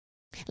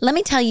Let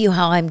me tell you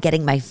how I'm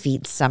getting my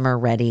feet summer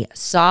ready.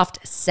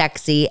 Soft,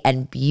 sexy,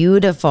 and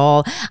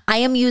beautiful. I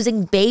am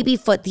using Baby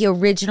Foot, the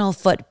original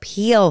foot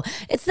peel.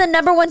 It's the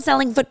 #1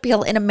 selling foot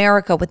peel in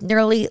America with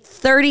nearly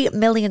 30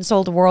 million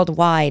sold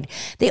worldwide.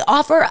 They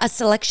offer a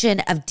selection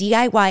of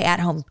DIY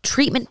at-home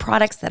treatment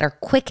products that are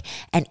quick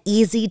and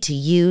easy to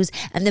use.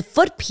 And the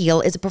foot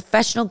peel is a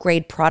professional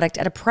grade product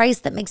at a price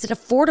that makes it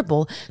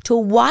affordable to a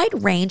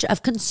wide range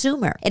of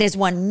consumer. It has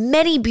won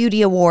many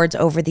beauty awards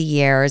over the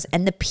years,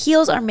 and the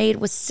peels are made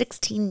with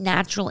 16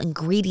 natural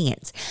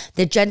ingredients.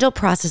 The gentle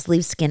process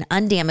leaves skin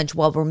undamaged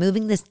while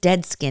removing this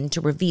dead skin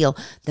to reveal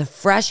the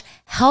fresh,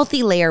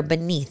 healthy layer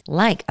beneath,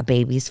 like a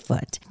baby's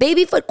foot.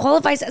 Baby Foot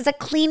qualifies as a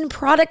clean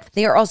product.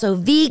 They are also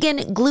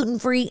vegan,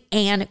 gluten-free,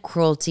 and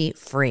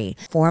cruelty-free.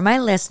 For my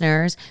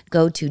listeners,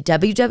 go to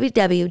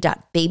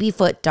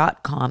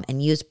www.babyfoot.com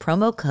and use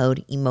promo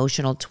code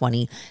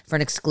EMOTIONAL20 for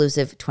an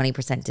exclusive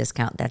 20%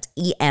 discount. That's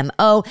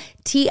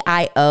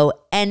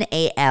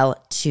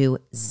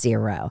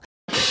EMOTIONAL20.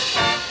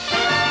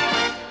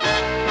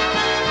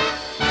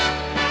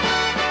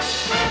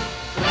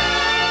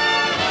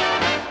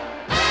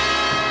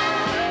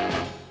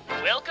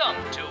 Welcome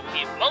to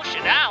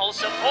Emotional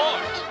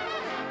Support.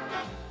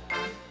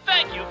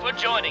 Thank you for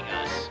joining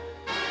us.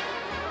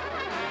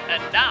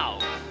 And now,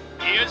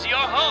 here's your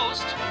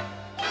host,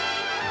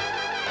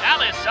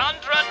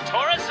 Alessandra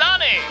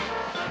Torresani.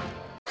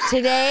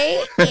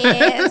 Today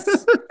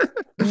is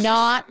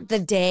not the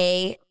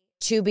day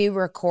to be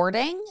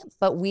recording,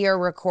 but we are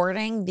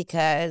recording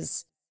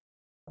because,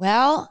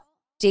 well,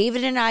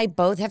 David and I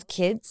both have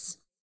kids,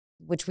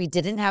 which we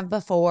didn't have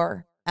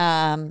before.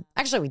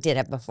 Actually, we did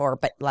have before,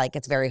 but like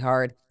it's very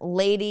hard.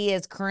 Lady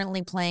is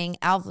currently playing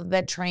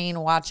Alphabet Train,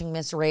 watching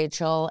Miss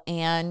Rachel,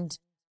 and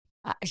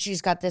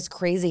she's got this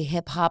crazy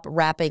hip hop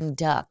rapping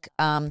duck.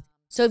 So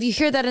if you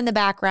hear that in the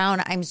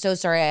background, I'm so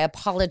sorry. I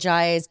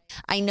apologize.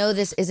 I know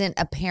this isn't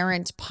a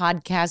parent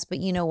podcast, but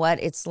you know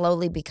what? It's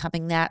slowly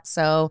becoming that.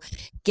 So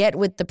get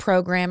with the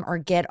program or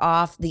get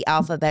off the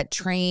Alphabet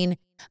Train.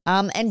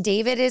 And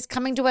David is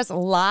coming to us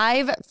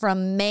live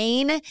from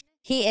Maine.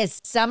 He is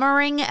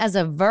summering as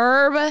a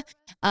verb.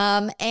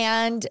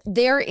 And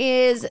there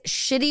is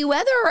shitty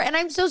weather. And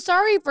I'm so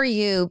sorry for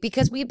you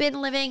because we've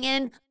been living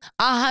in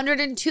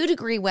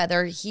 102-degree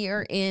weather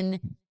here in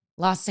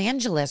Los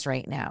Angeles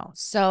right now.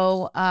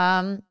 So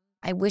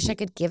I wish I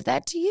could give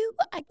that to you,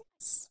 I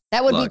guess.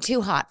 That would be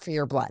too hot for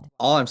your blood.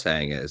 All I'm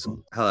saying is,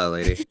 hello,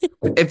 lady.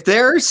 if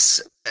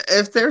there's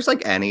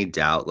like any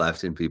doubt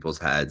left in people's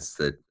heads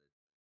that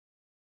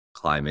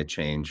climate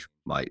change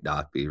might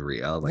not be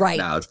real, like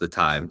now's the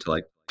time to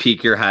like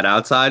peek your head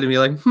outside and be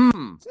like,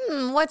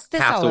 what's this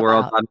half all the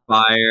world about? on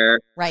fire.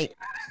 Right.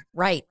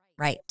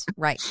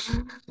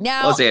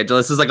 Now, Los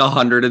Angeles is like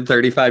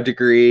 135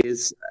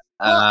 degrees.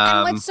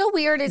 Well, and what's so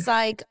weird is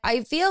like,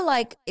 I feel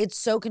like it's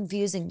so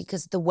confusing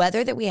because the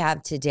weather that we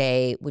have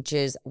today, which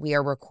is we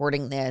are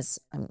recording this,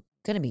 I'm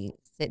going to be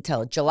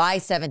till July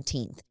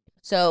 17th.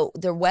 So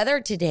the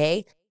weather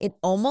today, it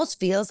almost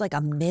feels like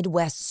a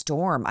Midwest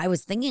storm. I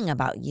was thinking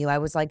about you. I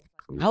was like,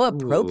 how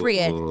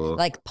appropriate,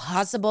 like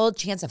possible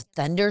chance of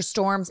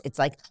thunderstorms. It's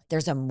like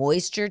there's a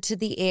moisture to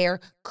the air.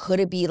 Could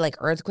it be like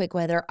earthquake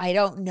weather? I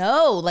don't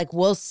know. Like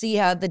we'll see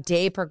how the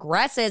day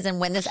progresses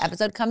and when this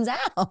episode comes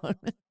out.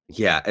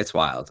 Yeah, it's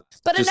wild.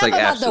 But just enough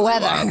about the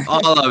weather.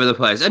 Wild. All over the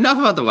place. Enough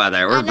about the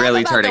weather. We're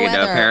really turning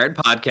into a parent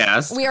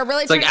podcast. We are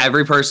really It's like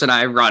every person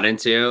I run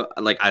into,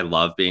 like I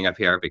love being up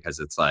here because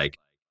it's like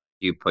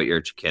you put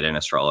your kid in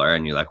a stroller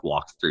and you like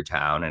walk through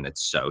town and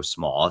it's so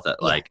small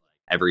that like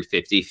every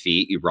 50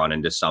 feet you run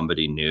into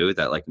somebody new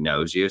that like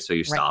knows you. So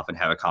you stop and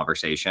have a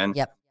conversation.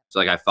 Yep. So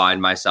like I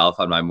find myself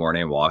on my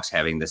morning walks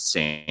having the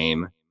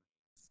same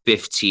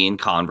 15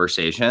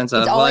 conversations.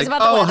 I'm like,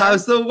 oh,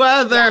 how's the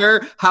weather?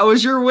 Yeah. How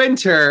was your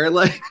winter?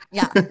 Like,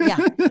 yeah.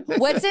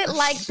 What's it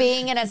like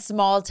being in a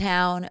small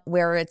town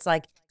where it's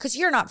like, because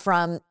you're not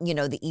from,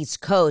 the East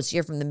Coast,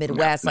 you're from the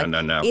Midwest.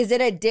 No. Is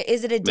it a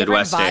different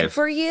Midwest vibe Dave.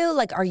 for you?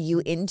 Like, are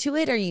you into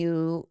it? Are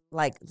you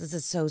like, this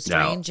is so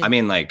strange? No. I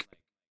mean, like,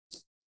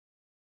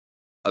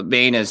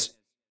 Maine as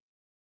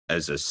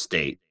a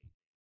state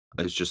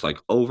is just like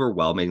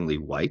overwhelmingly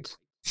white.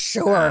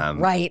 Sure.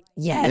 Right.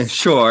 Yes.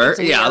 Sure.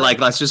 Yeah.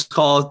 Like, let's just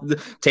call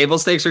table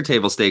stakes or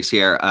table stakes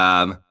here.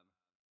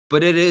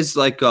 But it is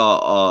like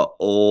a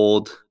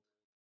old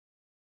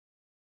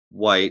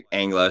white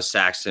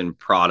Anglo-Saxon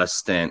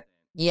Protestant.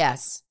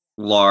 Yes.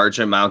 Large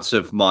amounts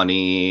of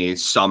money,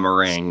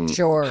 summering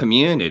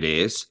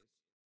communities.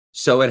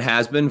 So it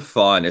has been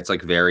fun. It's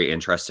like very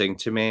interesting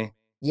to me.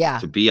 Yeah.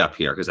 To be up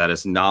here because that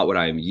is not what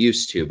I'm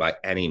used to by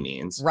any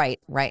means. Right.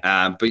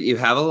 But you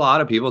have a lot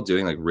of people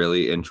doing like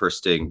really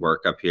interesting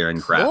work up here and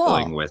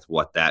grappling with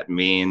what that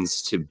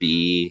means to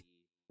be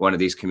one of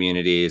these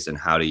communities and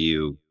how do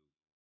you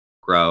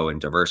grow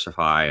and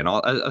diversify and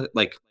all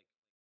like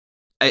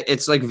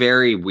it's like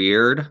very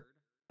weird.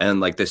 And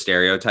like the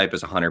stereotype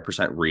is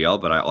 100% real,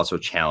 but I also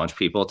challenge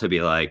people to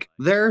be like,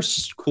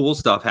 there's cool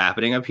stuff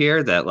happening up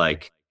here that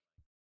like,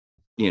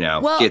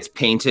 gets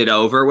painted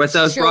over with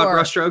those broad sure.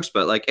 brushstrokes,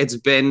 but like it's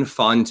been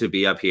fun to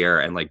be up here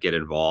and like get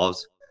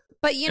involved.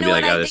 But you and know, be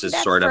like, and oh, I this think is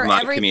that's sort of for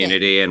my everything.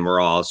 community, and we're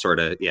all sort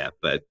of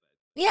but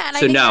yeah. And so I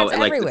think no, that's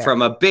like everywhere.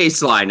 from a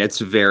baseline, it's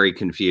very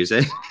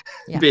confusing.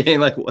 Being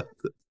like, what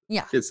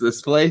is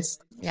this place?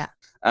 Yeah.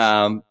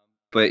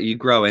 But you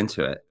grow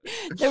into it.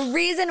 The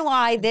reason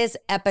why this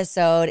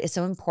episode is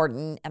so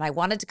important, and I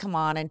wanted to come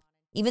on, and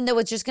even though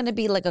it's just going to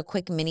be like a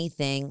quick mini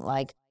thing,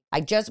 like I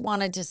just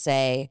wanted to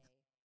say,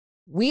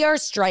 we are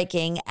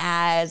striking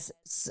as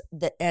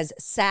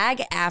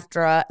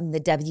SAG-AFTRA and the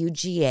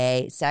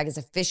WGA. SAG has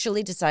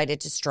officially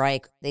decided to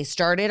strike. They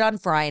started on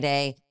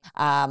Friday.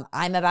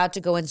 I'm about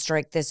to go and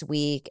strike this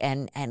week,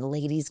 and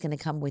Lady's going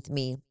to come with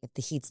me if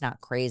the heat's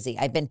not crazy.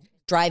 I've been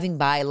driving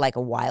by like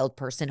a wild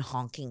person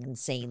honking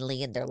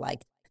insanely, and they're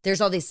like,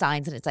 there's all these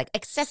signs, and it's like,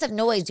 excessive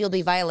noise, you'll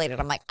be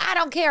violated. I'm like, I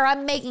don't care.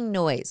 I'm making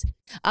noise.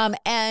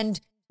 And,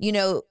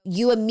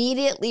 you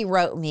immediately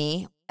wrote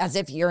me as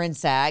if you're in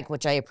SAG,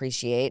 which I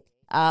appreciate.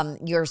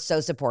 You're so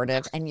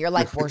supportive, and you're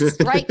like, we're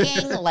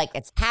striking, like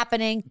it's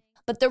happening.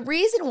 But the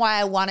reason why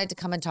I wanted to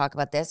come and talk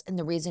about this, and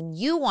the reason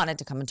you wanted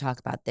to come and talk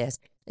about this,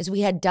 is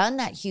we had done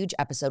that huge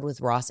episode with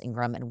Ross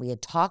Ingram, and we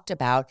had talked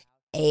about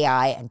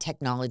AI and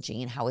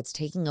technology and how it's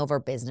taking over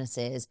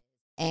businesses.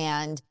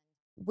 And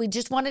we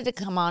just wanted to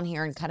come on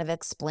here and kind of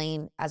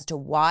explain as to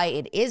why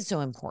it is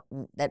so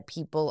important that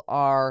people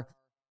are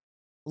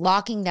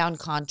locking down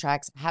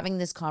contracts, having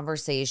this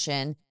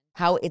conversation,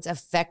 how it's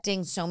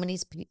affecting so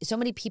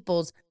many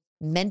people's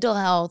mental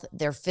health,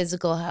 their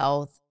physical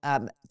health,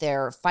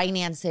 their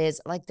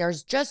finances. Like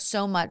there's just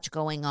so much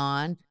going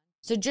on.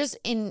 So just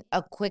in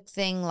a quick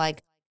thing,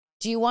 like,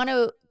 do you want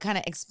to kind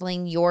of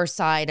explain your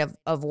side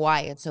of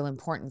why it's so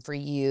important for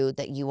you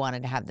that you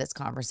wanted to have this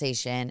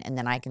conversation? And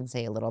then I can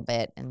say a little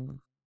bit and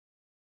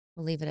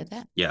we'll leave it at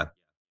that. Yeah.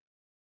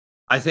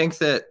 I think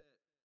that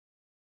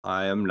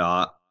I am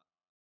not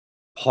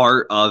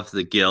part of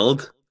the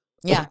guild.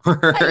 Yeah. Or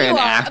an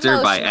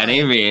actor by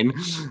any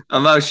means.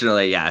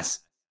 Emotionally, yes.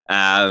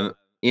 I've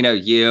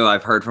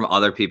heard from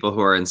other people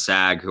who are in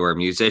SAG who are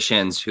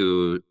musicians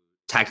who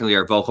technically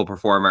are vocal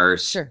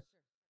performers. Sure.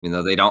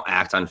 They don't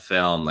act on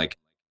film. Like,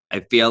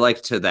 I feel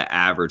like to the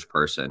average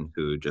person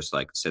who just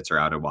like sits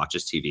around and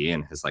watches TV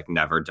and has like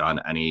never done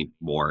any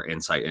more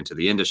insight into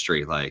the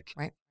industry, like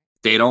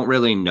they don't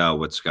really know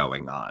what's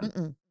going on.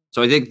 Mm-mm.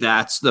 So I think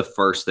that's the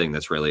first thing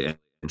that's really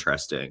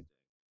interesting.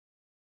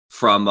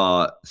 From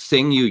a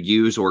thing you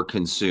use or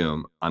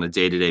consume on a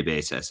day-to-day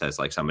basis as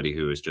like somebody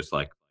who is just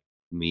like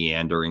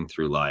meandering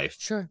through life.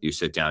 Sure. You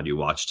sit down, you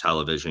watch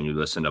television, you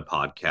listen to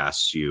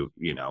podcasts, you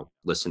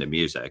listen to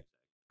music.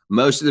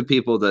 Most of the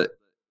people that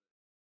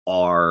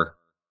are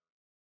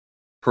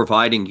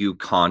providing you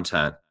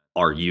content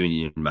are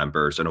union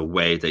members in a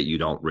way that you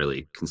don't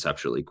really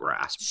conceptually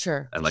grasp.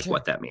 Sure. And like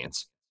what that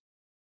means.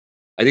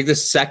 I think the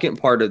second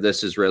part of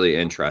this is really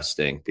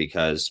interesting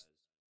because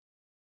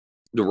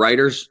the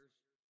writers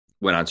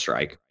went on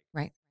strike.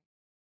 Right.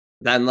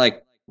 Then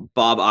like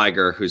Bob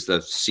Iger, who's the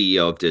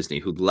CEO of Disney,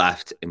 who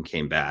left and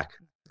came back.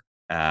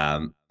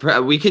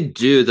 We could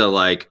do the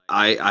like,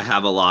 I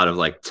have a lot of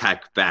like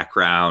tech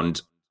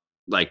background,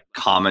 like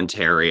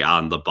commentary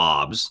on the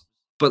Bobs,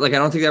 but like, I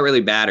don't think that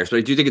really matters. But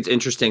I do think it's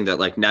interesting that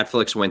like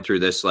Netflix went through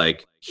this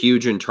like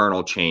huge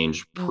internal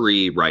change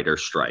pre-writer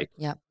strike.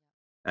 Yep.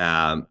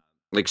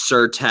 Like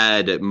Sir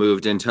Ted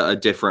moved into a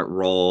different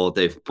role.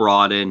 They've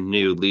brought in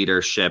new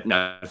leadership.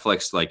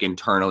 Netflix like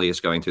internally is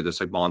going through this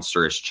like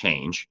monstrous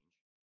change.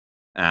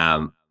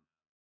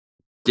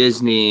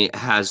 Disney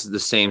has the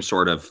same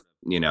sort of,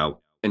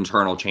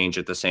 internal change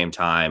at the same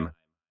time.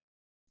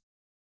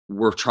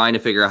 We're trying to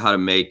figure out how to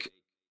make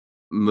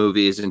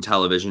movies and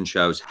television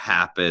shows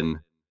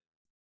happen.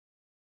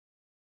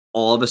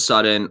 All of a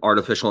sudden,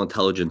 artificial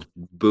intelligence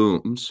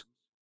booms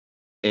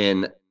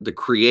in the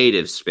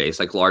creative space,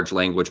 like large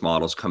language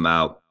models come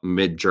out,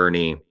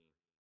 Mid-Journey,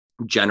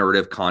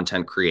 generative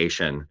content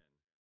creation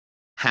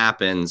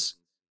happens.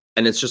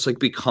 And it's just like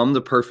become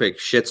the perfect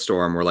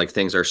shitstorm where like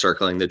things are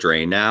circling the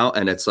drain now.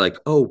 And it's like,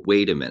 oh,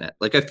 wait a minute.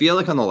 Like, I feel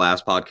like on the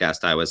last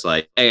podcast, I was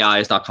like, AI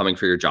is not coming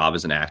for your job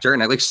as an actor.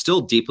 And I like still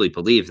deeply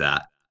believe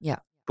that. Yeah.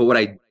 But what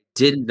I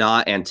did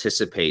not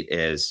anticipate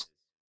is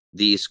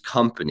these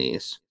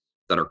companies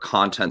that are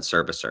content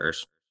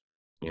servicers,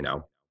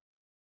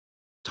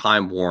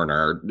 Time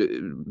Warner,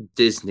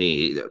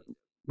 Disney,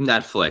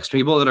 Netflix,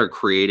 people that are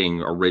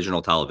creating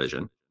original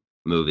television,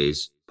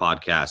 movies,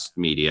 podcasts,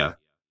 media,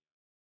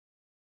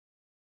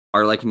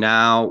 are like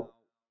now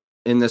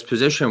in this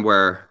position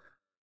where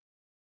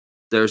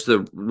there's the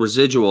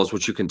residuals,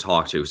 which you can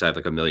talk to. Because I have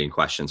like a million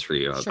questions for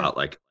you about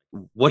like,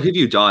 what have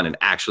you done and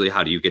actually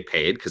how do you get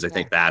paid? Because I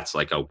think that's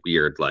like a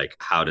weird, like,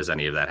 how does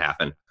any of that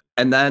happen?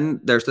 And then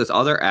there's this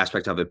other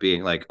aspect of it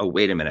being like, oh,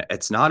 wait a minute.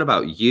 It's not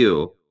about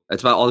you.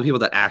 It's about all the people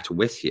that act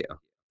with you.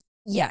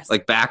 Yes.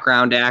 Like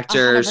background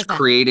actors 100%.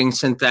 Creating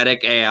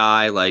synthetic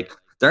AI. Like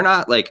they're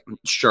not like,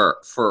 sure,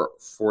 for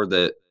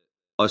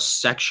a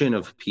section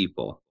of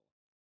people,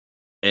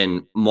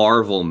 in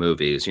Marvel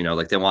movies, you know,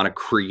 like they want to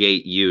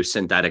create you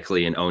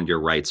synthetically and own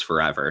your rights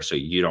forever. So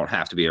you don't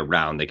have to be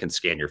around. They can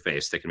scan your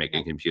face. They can make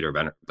a computer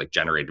like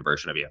generated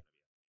version of you.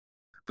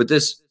 But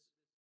this,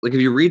 like, if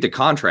you read the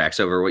contracts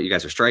over what you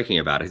guys are striking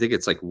about, I think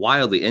it's like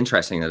wildly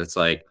interesting that it's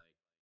like,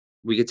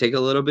 we could take a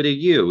little bit of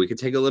you, we could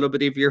take a little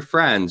bit of your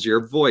friends,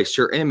 your voice,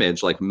 your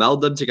image, like meld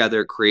them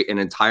together, create an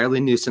entirely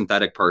new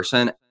synthetic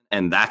person.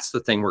 And that's the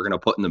thing we're going to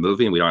put in the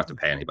movie, and we don't have to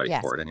pay anybody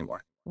for it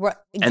anymore. Right,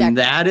 exactly. And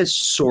that is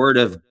sort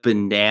of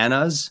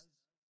bananas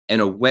in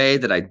a way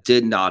that I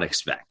did not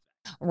expect.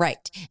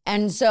 Right.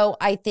 And so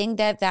I think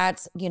that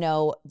that's,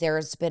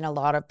 there's been a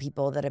lot of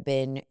people that have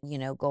been,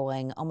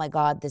 going, oh my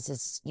God, this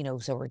is,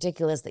 so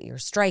ridiculous that you're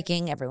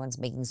striking. Everyone's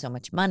making so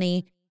much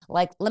money.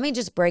 Like, let me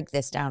just break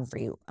this down for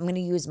you. I'm going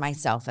to use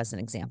myself as an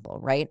example,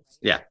 right?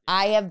 Yeah.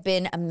 I have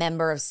been a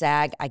member of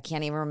SAG. I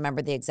can't even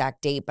remember the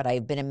exact date, but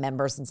I've been a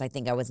member since I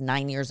think I was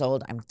 9 years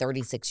old. I'm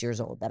 36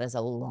 years old. That is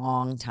a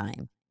long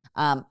time.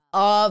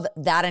 Of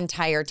that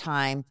entire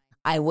time,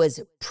 I was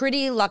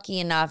pretty lucky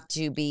enough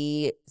to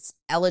be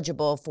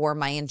eligible for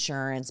my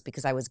insurance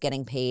because I was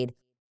getting paid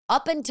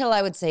up until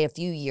I would say a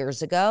few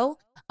years ago,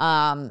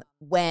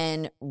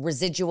 when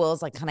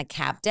residuals like kind of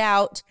capped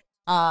out,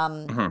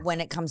 when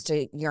it comes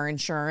to your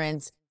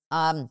insurance,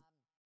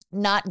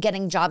 not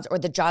getting jobs, or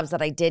the jobs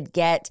that I did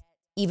get,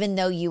 even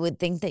though you would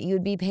think that you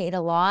would be paid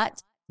a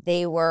lot,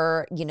 they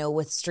were,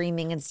 with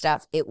streaming and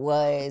stuff, it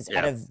was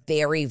at a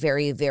very,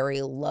 very,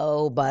 very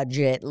low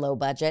budget.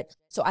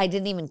 So I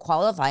didn't even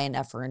qualify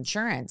enough for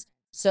insurance.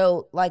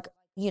 So like,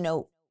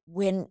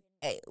 when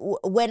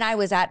I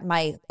was at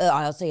my,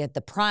 I'll say at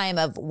the prime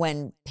of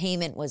when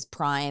payment was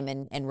prime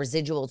and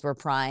residuals were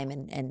prime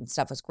and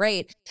stuff was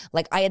great,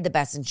 like I had the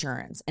best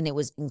insurance and it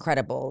was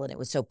incredible and it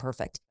was so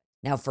perfect.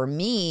 Now for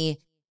me,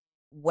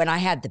 when I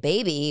had the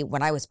baby,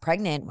 when I was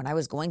pregnant, when I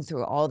was going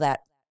through all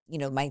that,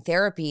 my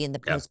therapy and the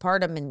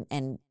postpartum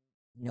and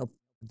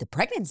the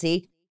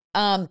pregnancy,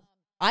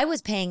 I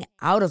was paying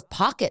out of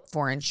pocket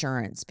for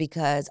insurance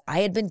because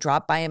I had been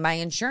dropped by my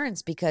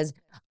insurance because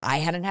I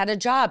hadn't had a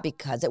job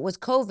because it was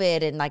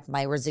COVID and like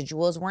my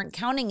residuals weren't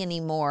counting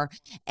anymore.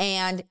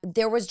 And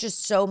there was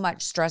just so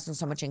much stress and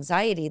so much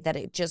anxiety that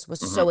it just was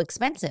so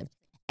expensive.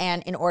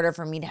 And in order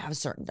for me to have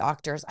certain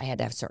doctors, I had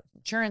to have certain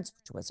insurance,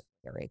 which was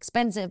very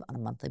expensive on a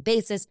monthly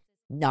basis,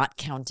 not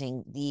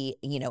counting the,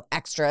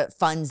 extra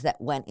funds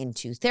that went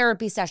into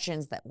therapy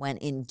sessions, that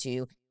went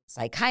into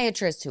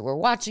psychiatrists who were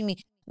watching me.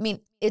 I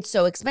mean, it's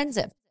so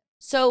expensive.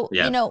 So,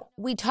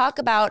 we talk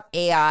about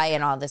AI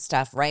and all this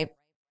stuff, right?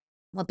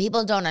 What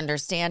people don't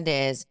understand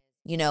is,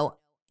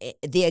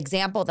 the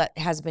example that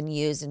has been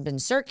used and been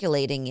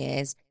circulating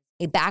is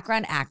a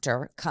background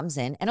actor comes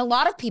in, and a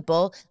lot of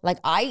people, like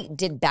I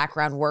did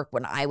background work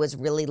when I was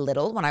really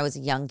little, when I was a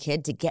young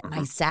kid, to get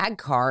my SAG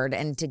card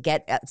and to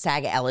get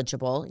SAG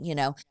eligible,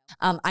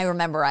 I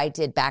remember I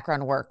did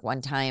background work one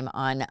time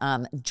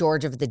on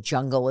George of the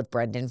Jungle with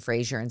Brendan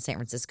Fraser in San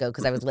Francisco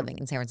because I was living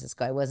in San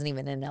Francisco. I wasn't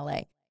even in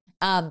LA.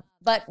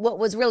 But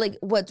what's really,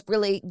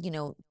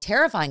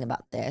 terrifying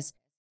about this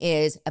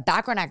is a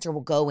background actor will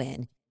go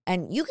in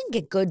and you can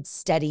get good,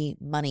 steady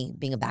money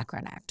being a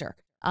background actor.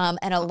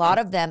 And a lot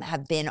of them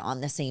have been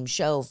on the same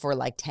show for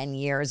like 10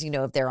 years,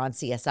 if they're on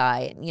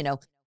CSI,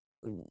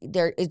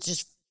 it's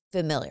just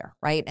familiar,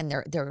 right? And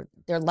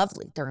they're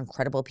lovely. They're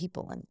incredible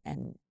people.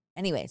 And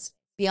anyways,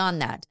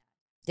 beyond that,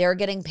 they're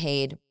getting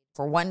paid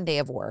for one day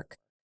of work.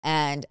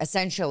 And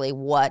essentially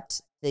what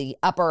the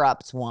upper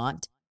ups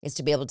want is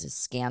to be able to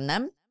scan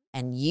them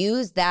and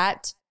use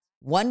that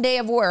one day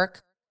of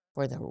work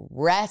for the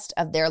rest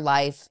of their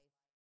life.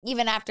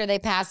 Even after they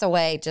pass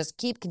away, just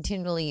keep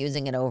continually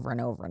using it over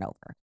and over and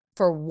over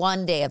for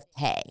one day of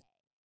pay.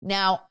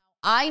 Now,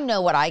 I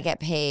know what I get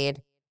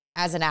paid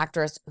as an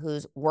actress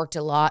who's worked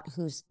a lot,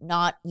 who's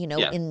not,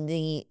 in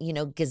the,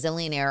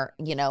 gazillionaire,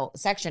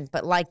 section,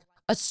 but like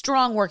a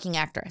strong working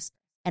actress.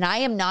 And I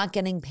am not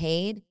getting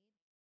paid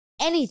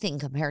anything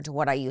compared to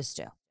what I used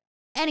to.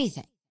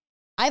 Anything.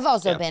 I've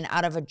also been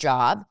out of a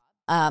job,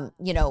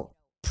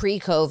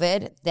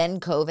 pre-COVID, then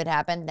COVID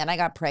happened, then I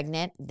got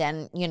pregnant,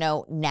 then,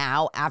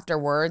 now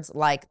afterwards,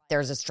 like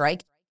there's a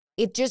strike.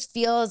 It just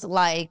feels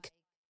like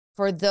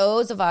for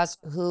those of us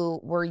who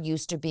were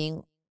used to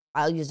being,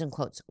 I'll use in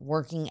quotes,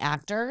 working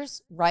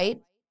actors,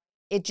 right?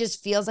 It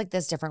just feels like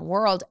this different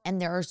world.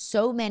 And there are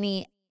so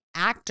many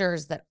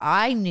actors that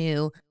I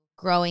knew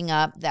growing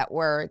up that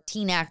were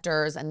teen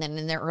actors and then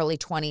in their early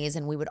 20s,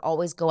 and we would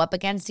always go up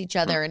against each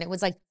other. And it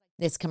was like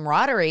this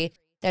camaraderie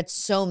that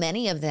so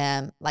many of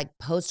them, like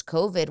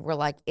post-COVID, were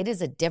like, it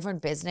is a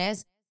different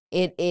business.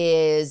 It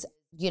is,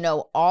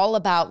 all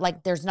about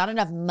like, there's not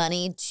enough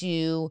money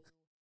to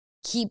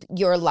keep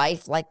your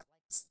life like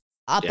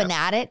up and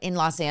at it in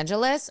Los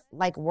Angeles.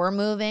 Like we're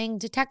moving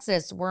to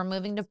Texas, we're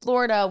moving to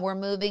Florida, we're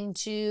moving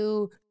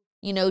to,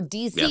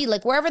 DC,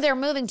 like wherever they're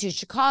moving to,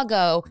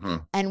 Chicago.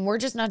 And we're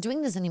just not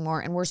doing this anymore.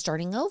 And we're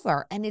starting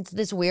over. And it's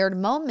this weird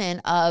moment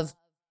of,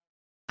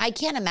 I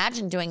can't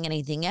imagine doing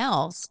anything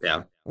else.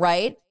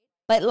 Right.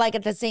 But like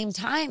at the same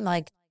time,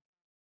 like,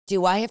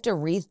 do I have to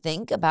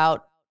rethink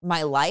about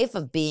my life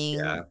of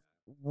being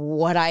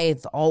what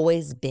I've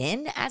always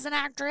been as an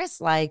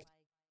actress. Like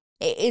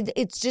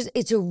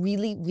it's a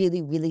really,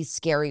 really, really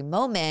scary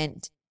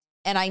moment.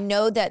 And I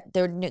know that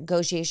their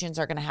negotiations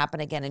are going to happen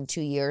again in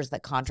 2 years,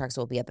 that contracts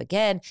will be up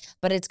again,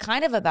 but it's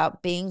kind of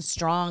about being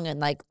strong. And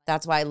like,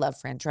 that's why I love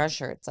Fran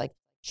Drescher. It's like,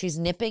 she's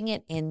nipping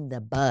it in the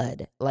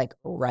bud, like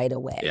right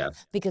away. Yeah.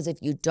 Because if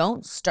you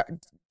don't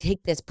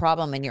take this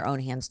problem in your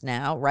own hands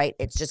now, right,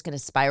 it's just going to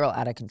spiral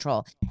out of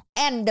control.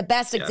 And the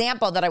best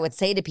example that I would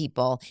say to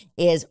people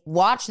is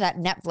watch that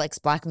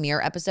Netflix Black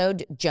Mirror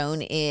episode.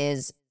 Joan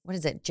is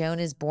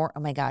born. Oh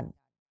my God.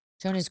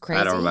 Joan is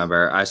crazy. I don't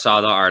remember. I saw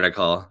the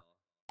article.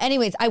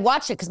 Anyways, I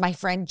watched it because my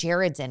friend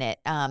Jared's in it.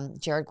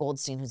 Jared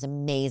Goldstein, who's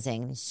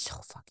amazing. He's so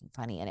fucking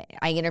funny in it.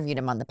 I interviewed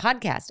him on the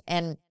podcast.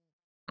 And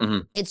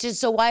it's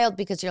just so wild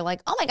because you're like,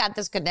 oh my God,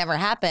 this could never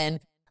happen.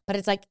 But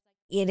it's like,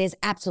 it is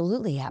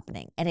absolutely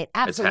happening. And it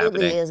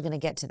absolutely is going to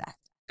get to that.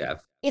 Yeah.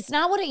 It's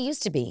not what it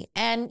used to be.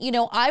 And, you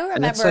know, I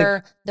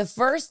remember the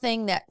first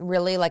thing that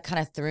really like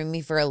kind of threw me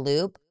for a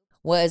loop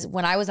was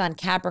when I was on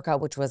Caprica,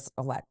 which was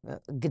a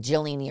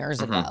gajillion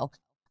years ago.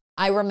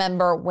 I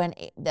remember when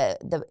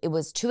it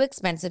was too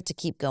expensive to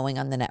keep going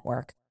on the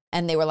network.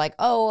 And they were like,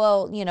 oh,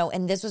 well, you know,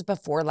 and this was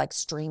before like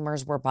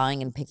streamers were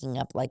buying and picking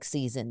up like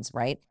seasons,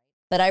 right?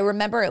 But I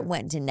remember it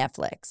went to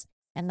Netflix.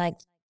 And like,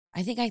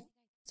 I think I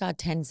saw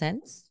 10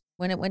 cents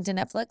when it went to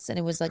Netflix, and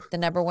it was like the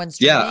number one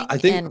streaming. Yeah, I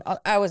think. And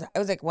I was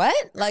like,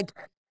 what? Like,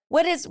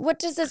 what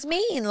does this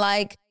mean?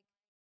 Like,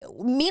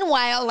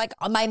 meanwhile, like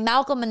my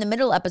Malcolm in the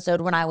Middle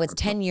episode when I was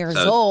 10 years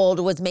old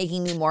was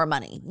making me more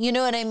money. You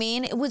know what I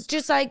mean? It was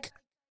just like,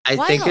 I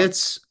think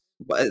it's,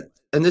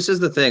 and this is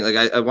the thing, like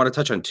I want to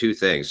touch on two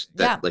things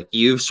that like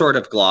you've sort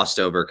of glossed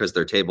over because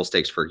they're table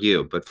stakes for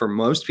you. But for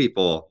most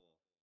people,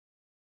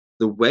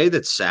 the way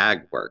that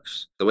SAG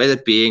works, the way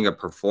that being a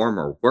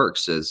performer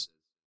works is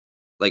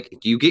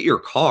like you get your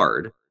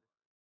card,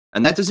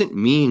 and that doesn't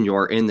mean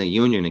you're in the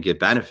union and get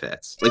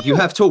benefits. Like you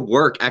have to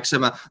work X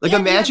amount. Like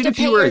imagine if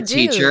you were a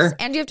teacher.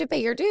 And you have to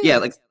pay your dues. Yeah,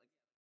 like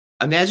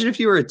imagine if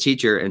you were a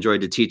teacher and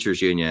joined a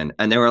teachers union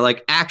and they were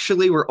like,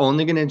 actually, we're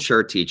only going to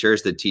insure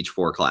teachers that teach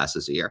 4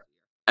 classes a year.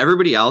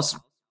 Everybody else,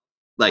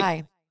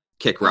 like,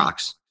 kick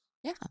rocks.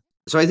 Yeah.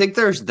 So I think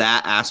there's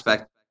that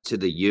aspect to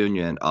the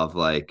union of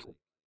like,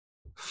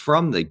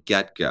 from the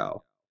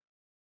get-go.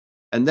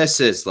 And this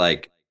is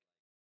like,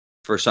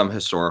 for some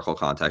historical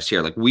context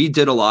here, like we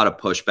did a lot of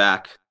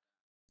pushback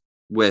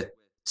with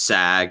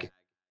SAG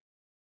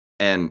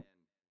and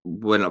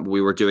when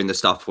we were doing the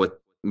stuff with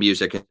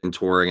music and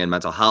touring and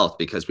mental health,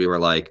 because we were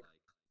like,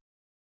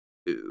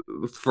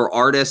 for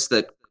artists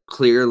that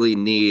clearly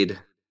need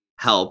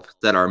help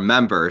that are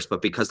members,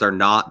 but because they're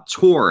not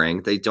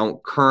touring, they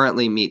don't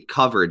currently meet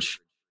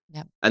coverage.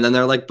 Yep. And then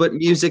they're like, but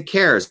music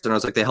cares. And I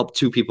was like, they help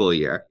 2 people a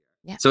year.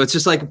 Yeah. So it's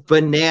just like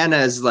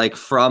bananas, like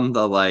from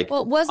the like,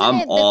 well,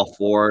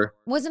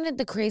 wasn't it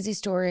the crazy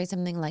story?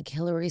 Something like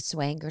Hilary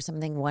Swank or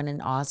something won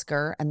an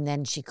Oscar and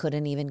then she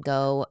couldn't even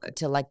go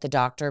to like the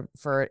doctor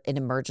for an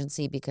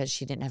emergency because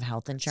she didn't have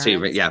health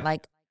insurance.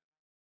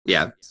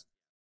 Yeah.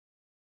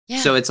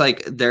 So it's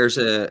like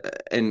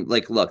and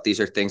like, look,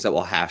 these are things that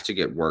will have to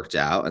get worked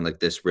out. And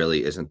like, this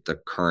really isn't the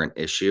current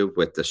issue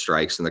with the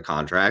strikes and the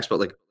contracts, but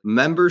like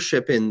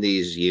membership in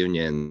these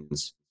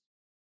unions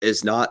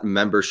is not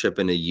membership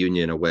in a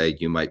union a way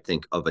you might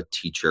think of a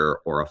teacher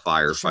or a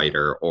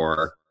firefighter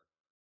or.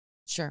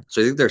 Sure.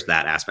 So I think there's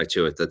that aspect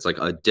to it. That's like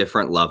a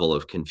different level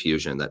of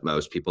confusion that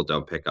most people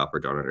don't pick up or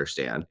don't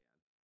understand.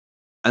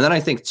 And then I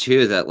think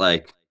too, that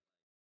like,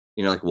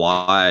 you know, like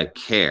why I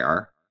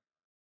care,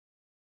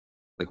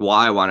 like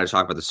why I want to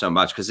talk about this so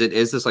much, because it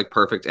is this like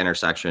perfect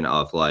intersection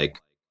of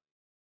like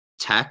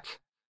tech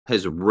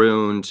has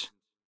ruined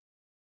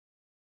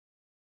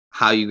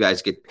how you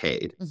guys get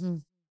paid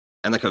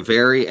in like a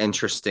very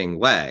interesting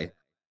way.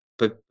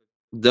 But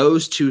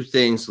those two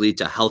things lead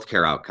to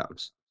healthcare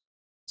outcomes.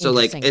 So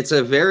like, it's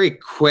a very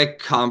quick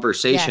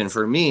conversation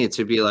for me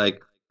to be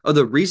like, oh,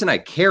 the reason I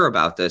care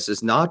about this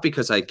is not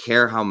because I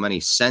care how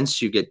many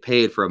cents you get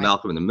paid for a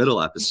Malcolm in the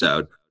Middle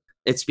episode.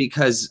 It's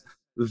because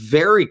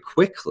very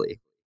quickly,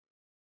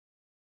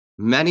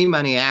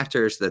 many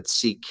actors that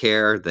seek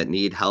care, that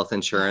need health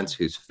insurance,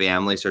 whose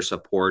families are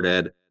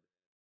supported,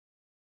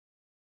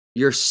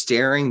 you're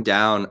staring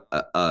down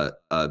a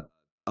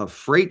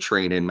freight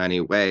train in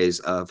many ways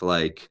of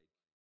like,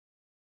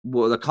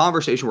 well, the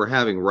conversation we're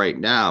having right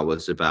now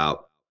was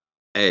about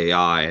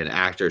AI and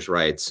actors'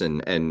 rights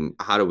and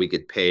how do we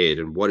get paid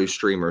and what do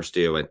streamers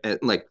do? And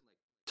like,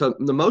 to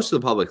the most of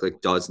the public,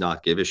 like, does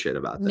not give a shit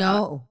about that.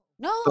 No.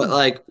 But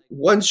like,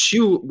 once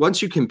you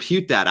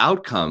compute that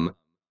outcome,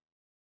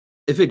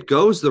 if it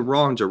goes the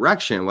wrong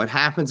direction, what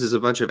happens is a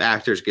bunch of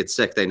actors get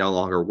sick. They no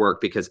longer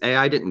work because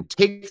AI didn't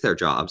take their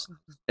jobs.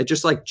 It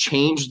just like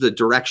changed the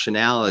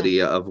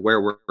directionality of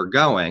where we're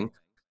going.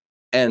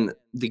 and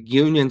the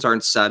unions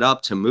aren't set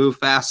up to move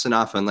fast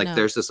enough. And like, No.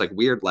 there's this like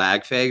weird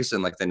lag phase.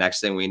 And like the next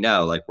thing we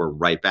know, like we're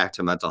right back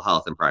to mental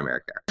health and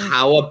primary care.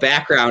 How a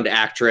background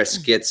actress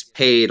gets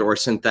paid or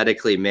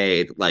synthetically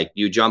made, like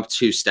you jump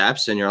 2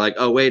 steps and you're like,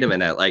 oh, wait a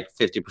minute, like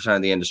 50%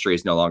 of the industry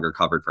is no longer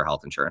covered for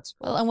health insurance.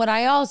 Well, and what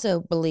I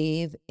also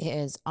believe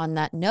is on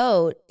that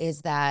note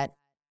is that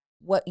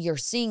what you're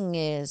seeing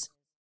is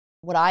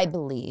what I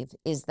believe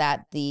is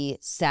that the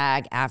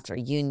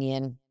SAG-AFTRA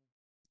union,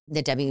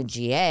 the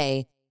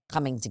WGA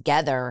coming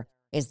together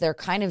is they're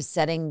kind of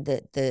setting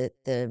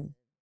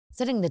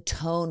setting the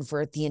tone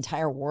for the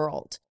entire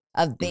world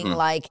of being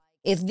like,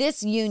 if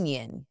this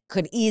union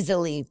could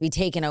easily be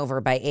taken over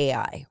by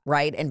AI,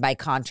 right? And by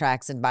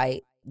contracts and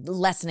by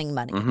lessening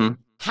money,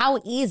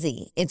 how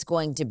easy it's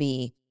going to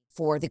be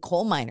for the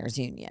coal miners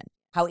union,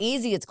 how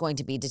easy it's going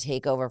to be to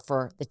take over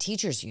for the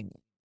teachers union.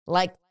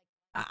 Like,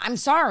 I'm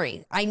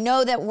sorry. I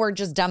know that we're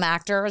just dumb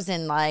actors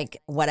and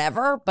like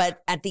whatever,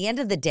 but at the end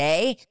of the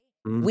day,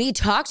 we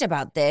talked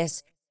about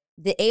this.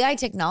 The AI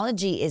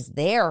technology is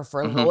there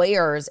for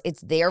lawyers.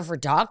 It's there for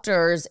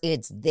doctors.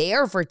 It's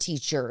there for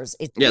teachers.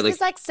 It's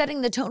like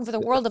setting the tone for the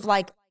world of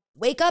like,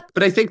 wake up.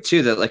 But I think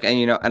too that like, and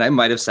you know, and I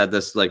might have said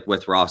this like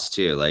with Ross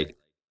too, like,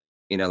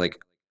 you know, like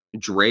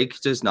Drake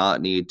does not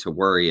need to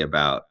worry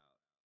about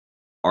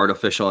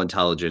artificial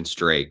intelligence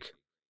Drake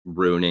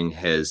ruining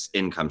his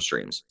income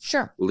streams.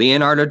 Sure.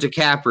 Leonardo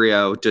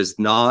DiCaprio does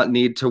not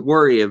need to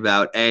worry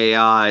about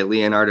AI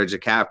Leonardo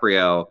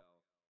DiCaprio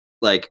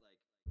like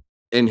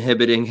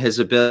inhibiting his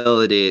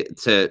ability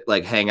to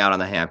like hang out on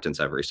the Hamptons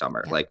every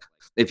summer. Yeah. Like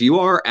if you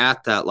are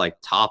at that like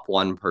top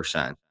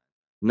 1%,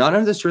 none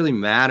of this really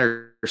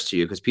matters to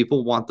you because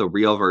people want the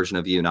real version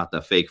of you, not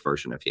the fake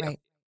version of you.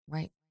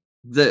 Right.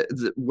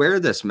 The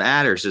where this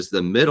matters is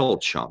the middle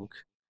chunk.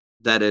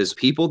 That is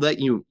people that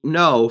you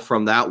know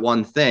from that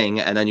one thing.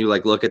 And then you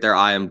like look at their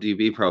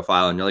IMDb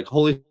profile and you're like,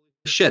 holy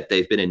shit,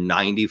 they've been in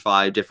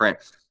 95 different.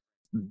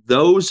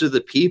 Those are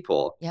the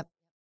people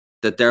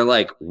that they're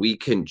like, we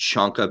can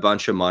chunk a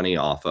bunch of money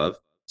off of,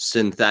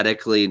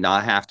 synthetically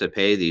not have to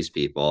pay these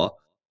people.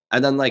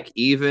 And then like,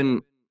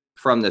 even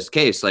from this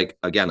case, like,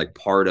 again, like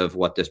part of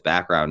what this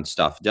background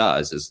stuff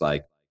does is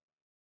like,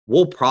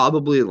 we'll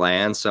probably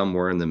land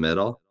somewhere in the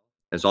middle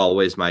is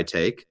always my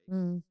take.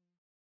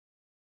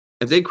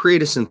 If they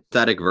create a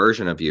synthetic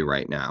version of you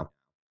right now,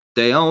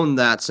 they own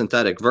that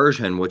synthetic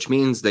version, which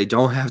means they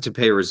don't have to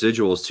pay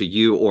residuals to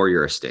you or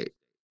your estate.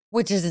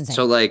 Which is insane.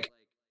 So like,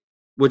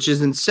 which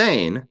is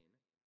insane.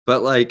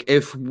 But like,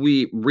 if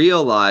we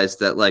realize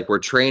that like we're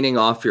training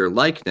off your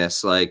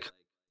likeness, like,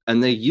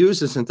 and they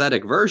use a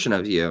synthetic version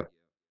of you,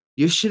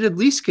 you should at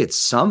least get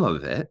some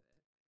of it.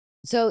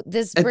 So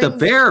this at the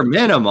bare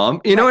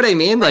minimum, you know what I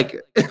mean? Right.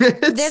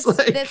 Like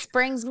this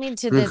brings me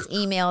to this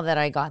email that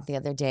I got the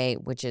other day,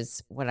 which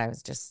is what I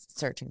was just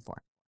searching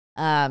for.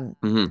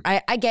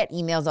 I get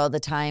emails all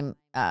the time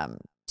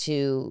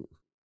to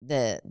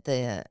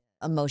the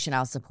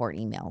emotional support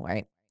email,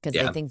 right? Because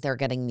they think they're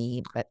getting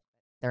me, but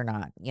they're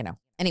not. You know.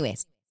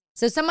 Anyways,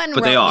 so someone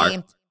wrote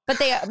me. But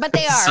they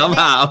are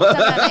somehow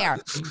they are.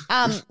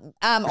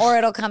 Or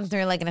it'll come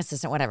through like an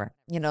assistant, whatever.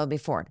 You know, it'll be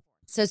forward.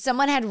 So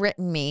someone had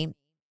written me.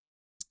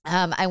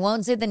 I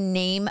won't say the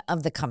name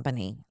of the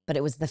company, but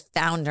it was the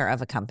founder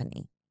of a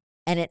company.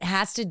 And it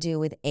has to do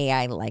with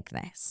AI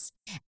likeness.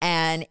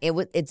 And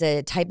it's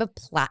a type of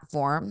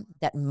platform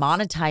that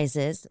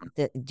monetizes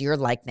your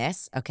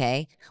likeness,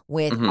 okay,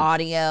 with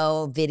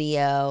audio,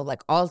 video,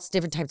 like all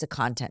different types of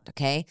content,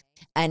 okay?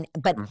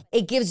 But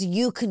it gives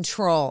you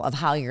control of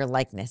how your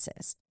likeness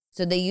is.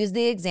 So they use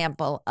the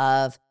example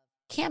of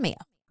Cameo,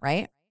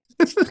 right?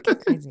 It's fucking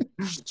crazy.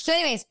 So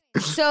anyways,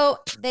 so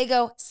they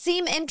go,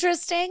 seem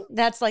interesting?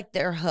 That's like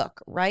their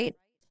hook, right?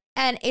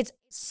 And it's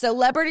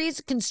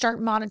celebrities can start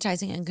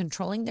monetizing and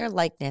controlling their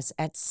likeness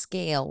at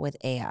scale with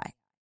AI.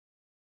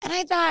 And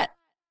I thought,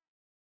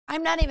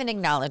 I'm not even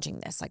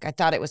acknowledging this. Like I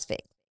thought it was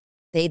fake.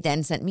 They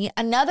then sent me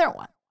another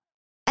one.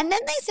 And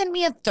then they sent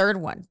me a third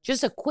one.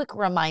 Just a quick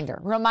reminder,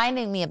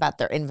 reminding me about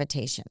their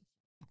invitation.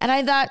 And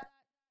I thought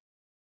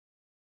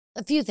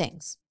a few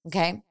things,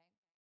 okay?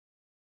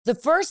 The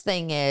first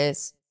thing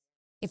is,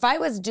 if I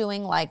was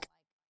like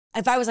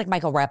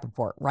Michael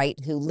Rappaport,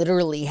 right, who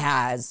literally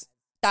has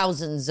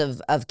thousands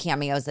of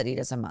cameos that he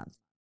does a month,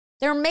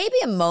 there may be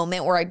a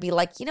moment where I'd be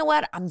like, you know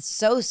what? I'm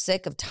so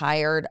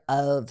tired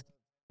of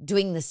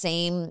doing the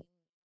same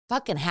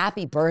fucking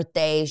happy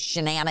birthday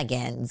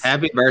shenanigans.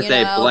 Happy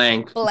birthday,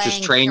 blank.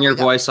 Just train your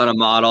voice on a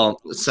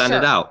model, send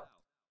it out.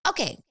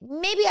 Okay,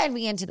 maybe I'd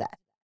be into that.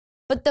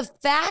 But the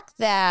fact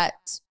that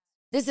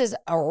this is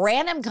a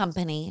random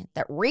company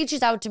that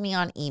reaches out to me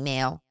on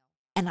email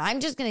and I'm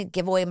just going to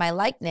give away my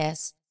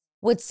likeness.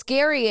 What's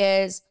scary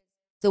is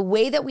the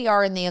way that we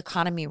are in the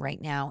economy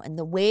right now and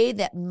the way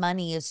that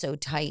money is so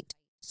tight.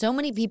 So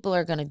many people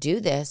are going to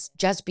do this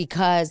just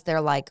because they're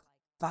like,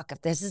 fuck,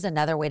 if this is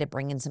another way to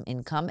bring in some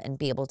income and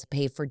be able to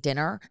pay for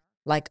dinner,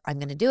 like I'm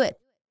going to do it.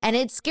 And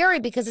it's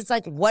scary because it's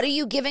like, what are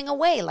you giving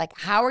away? Like,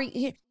 how are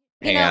you?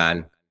 Hang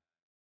on.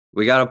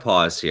 We got to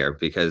pause here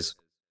because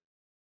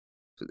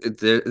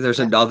There's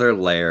another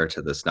layer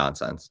to this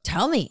nonsense.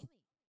 Tell me.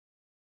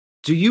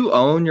 Do you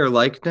own your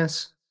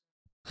likeness?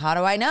 How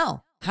do I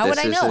know? How would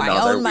This I is know? I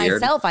another own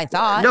weird- myself, I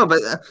thought. No,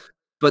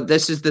 but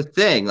this is the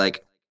thing.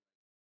 Like,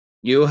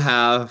 you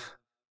have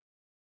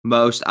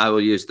I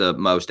will use the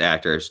most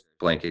actors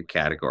blanket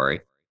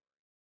category,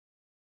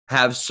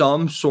 have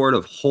some sort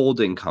of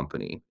holding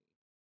company,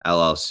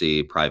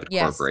 LLC, private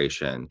Yes.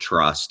 corporation,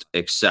 trust,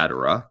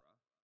 etc.,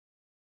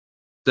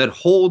 that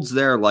holds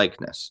their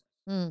likeness,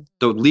 Mm,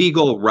 the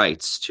legal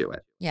rights to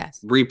it, yes.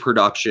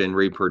 reproduction,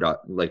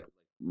 like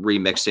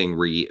remixing,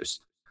 reuse.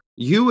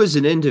 You as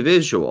an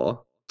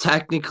individual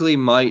technically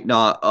might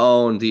not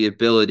own the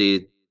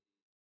ability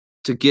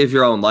to give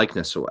your own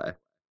likeness away.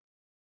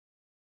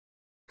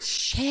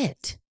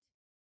 Shit.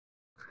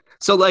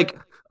 So, like,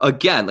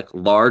 again, like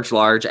large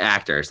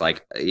actors,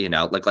 like, you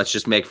know, like, let's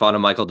just make fun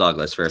of Michael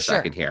Douglas for a Sure,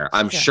 second here.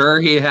 I'm sure. sure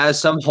he has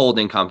some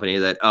holding company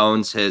that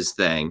owns his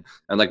thing.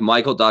 And like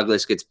Michael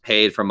Douglas gets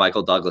paid from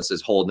Michael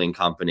Douglas's holding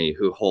company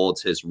who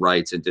holds his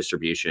rights and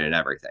distribution and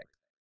everything.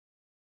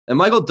 And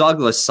Michael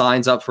Douglas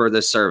signs up for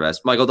this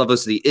service. Michael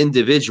Douglas, the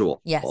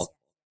individual. Yes.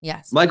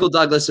 Yes. Michael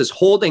Douglas's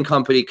holding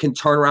company can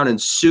turn around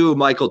and sue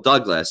Michael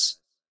Douglas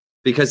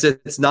because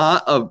it's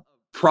not a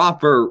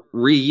proper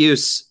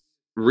reuse,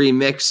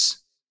 remix,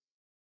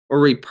 or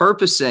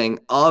repurposing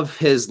of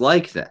his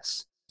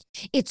likeness.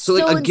 It's So,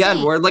 like, so again,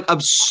 insane. we're like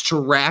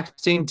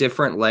abstracting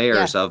different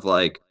layers of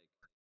like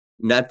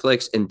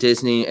Netflix and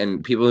Disney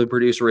and people who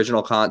produce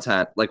original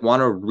content, like,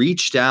 want to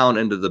reach down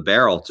into the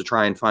barrel to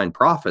try and find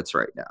profits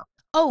right now.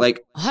 Oh,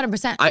 Like,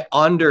 100%. I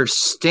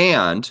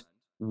understand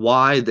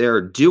why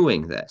they're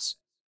doing this,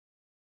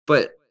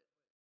 but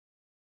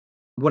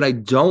what I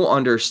don't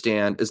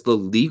understand is the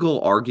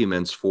legal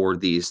arguments for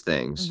these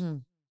things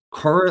Mhm.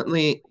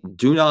 currently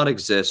do not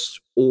exist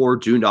or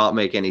do not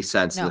make any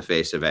sense in No. the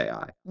face of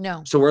AI.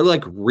 No. So we're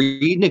like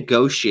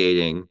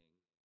renegotiating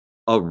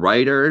a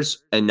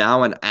writer's and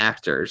now an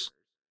actor's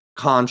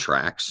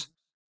contracts,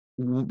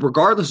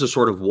 regardless of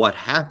sort of what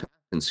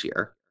happens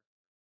here.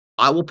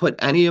 I will put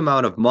any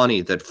amount of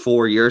money that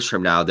 4 years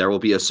from now, there will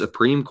be a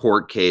Supreme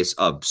Court case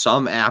of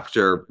some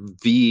actor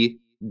v.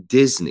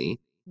 Disney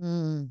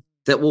Mm.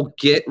 that will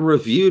get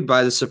reviewed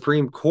by the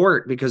Supreme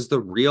Court, because the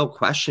real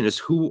question is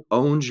who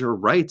owns your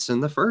rights in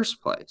the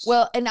first place.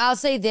 Well, and I'll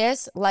say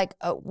this, like,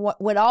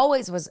 what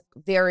always was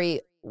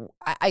very,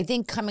 I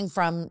think, coming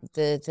from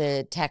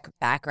the tech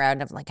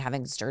background of like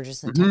having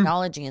Sturgis and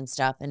technology and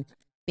stuff, and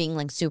being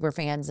like super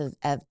fans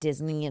of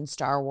Disney and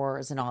Star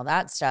Wars and all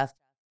that stuff.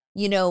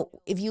 You know,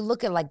 if you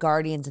look at like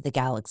Guardians of the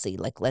Galaxy,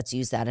 like, let's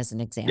use that as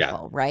an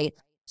example, right?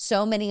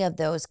 So many of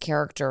those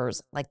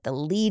characters, like the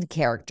lead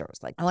characters,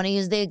 like I want to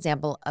use the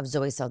example of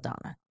Zoe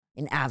Saldana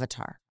in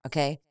Avatar,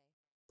 okay?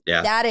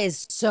 Yeah. That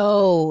is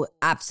so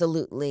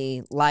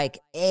absolutely like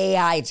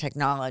AI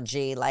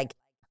technology, like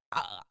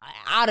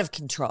out of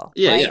control.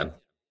 Yeah, right? yeah.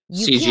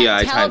 You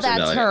CGI can't tell times a that's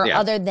million, her yeah.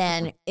 other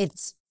than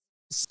it's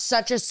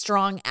such a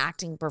strong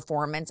acting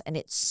performance, and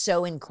it's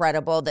so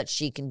incredible that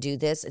she can do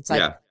this. It's like,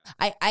 Yeah.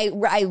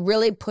 I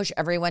really push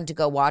everyone to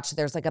go watch.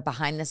 There's like a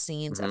behind the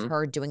scenes of Mhm.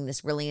 her doing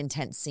this really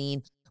intense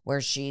scene where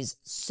she's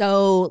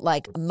so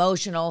like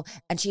emotional,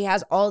 and she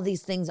has all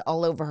these things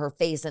all over her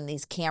face and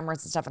these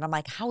cameras and stuff. And I'm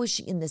like, how is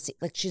she in this?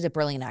 Like, she's a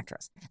brilliant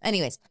actress.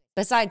 Anyways,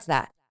 besides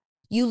that,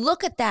 you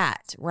look at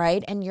that,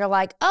 right? And you're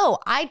like, oh,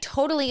 I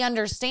totally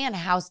understand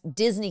how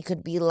Disney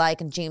could be like,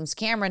 and James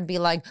Cameron be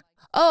like,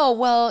 oh,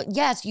 well,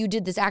 yes, you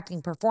did this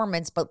acting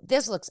performance, but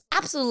this looks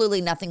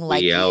absolutely nothing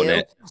like We own you.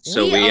 it.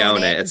 So we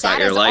own it. It's not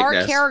your That is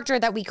likeness. our character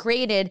that we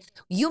created.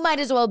 You might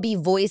as well be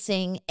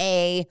voicing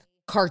a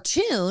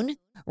cartoon,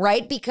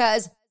 right?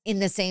 Because in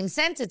the same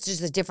sense, it's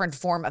just a different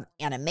form of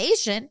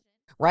animation,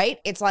 right?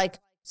 It's like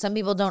some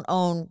people don't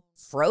own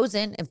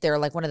Frozen if they're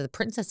like one of the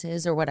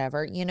princesses or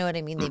whatever. You know what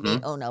I mean? They may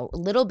own a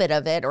little bit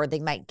of it, or they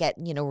might get,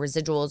 you know,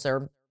 residuals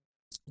or,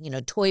 you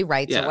know, toy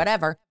rights or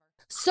whatever.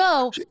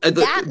 So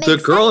that makes the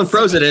girl in sense to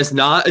Frozen me. is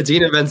not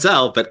Idina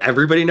Menzel, but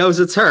everybody knows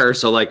it's her.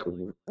 So, like,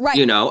 Right,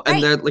 you know, and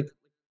right. they're like,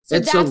 So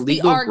it's a that's the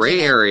legal gray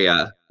argument.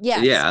 area.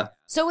 Yes. Yeah.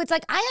 So it's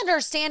like, I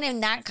understand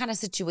in that kind of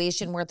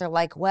situation where they're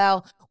like,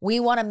 well,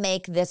 we want to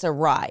make this a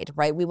ride,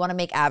 right? We want to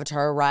make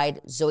Avatar a ride.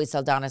 Zoe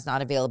Saldana is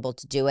not available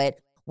to do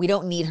it. We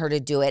don't need her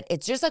to do it.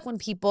 It's just like when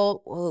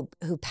people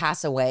who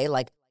pass away,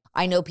 like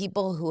I know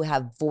people who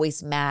have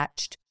voice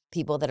matched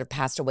people that have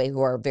passed away who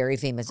are very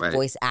famous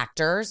voice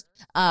actors.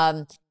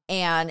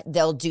 And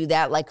they'll do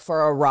that like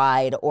for a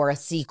ride or a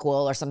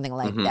sequel or something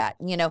like that,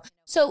 you know?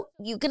 So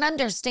you can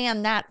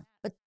understand that,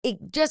 but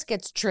it just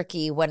gets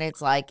tricky when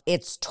it's like,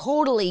 it's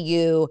totally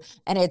you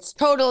and it's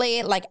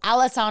totally like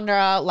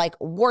Alessandra, like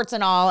warts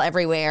and all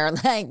everywhere,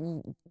 like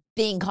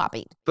being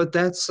copied. But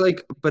that's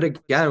like, but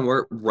again,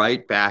 we're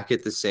right back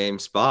at the same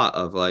spot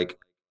of like,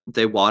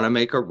 they want to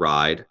make a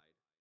ride,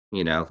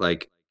 you know,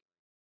 like,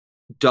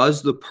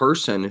 does the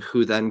person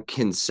who then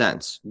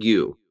consents,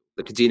 you,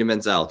 like Idina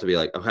Menzel, to be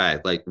like, okay,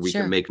 like we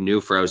Sure. can make new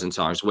Frozen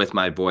songs with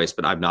my voice,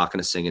 but I'm not going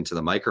to sing into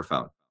the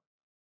microphone.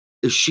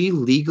 Is she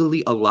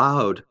legally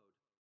allowed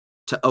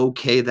to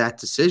okay that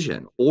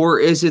decision? Or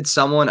is it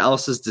someone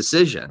else's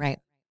decision? Right.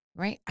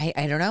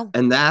 I don't know.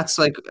 And that's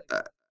like,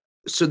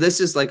 so this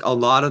is like a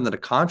lot of the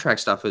contract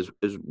stuff is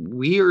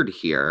weird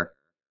here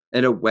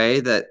in a way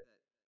that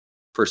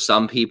for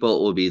some people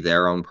it will be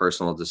their own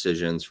personal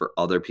decisions. For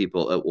other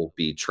people, it will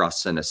be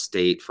trusts in a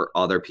state. For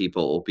other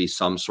people, it will be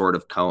some sort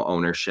of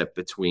co-ownership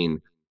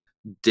between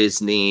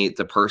Disney,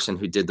 the person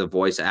who did the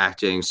voice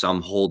acting,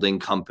 some holding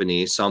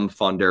company, some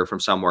funder from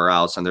somewhere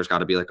else, and there's got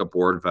to be like a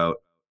board vote.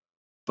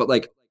 But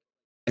like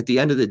at the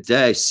end of the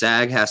day,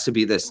 SAG has to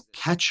be this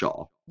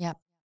catch-all. Yep.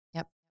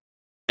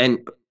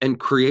 And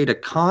create a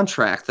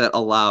contract that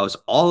allows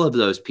all of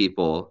those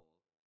people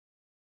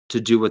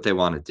to do what they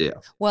want to do.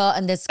 Well,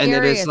 and the And it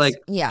scariest, is like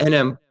an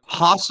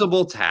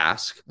impossible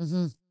task.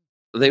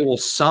 Mm-hmm. They will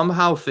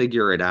somehow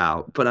figure it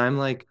out. But I'm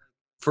like,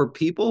 for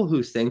people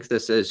who think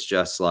this is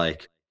just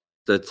like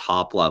the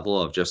top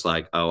level of just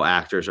like, oh,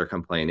 actors are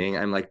complaining,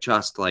 I'm like,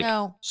 just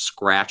like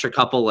scratch a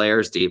couple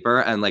layers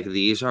deeper. And like,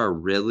 these are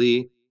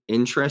really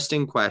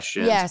interesting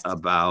questions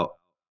about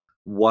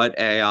what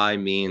AI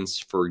means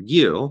for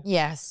you.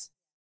 Yes.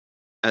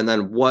 And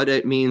then what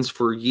it means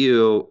for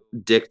you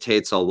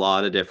dictates a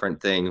lot of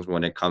different things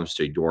when it comes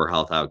to your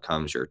health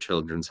outcomes, your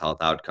children's health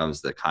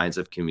outcomes, the kinds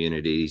of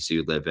communities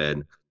you live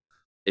in.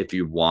 If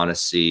you want to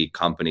see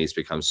companies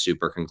become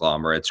super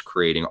conglomerates,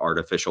 creating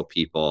artificial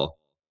people,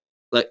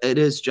 like it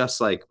is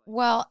just like,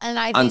 well, and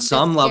I think on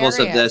some levels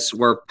of this,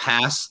 we're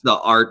past the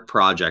art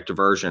project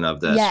version of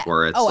this,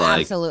 where it's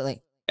like,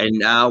 absolutely. And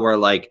now we're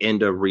like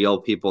into real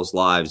people's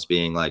lives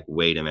being like,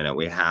 wait a minute,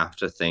 we have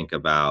to think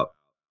about.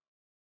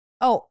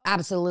 Oh,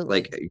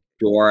 absolutely. Like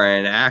you're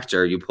an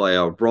actor, you play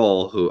a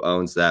role, who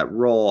owns that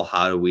role?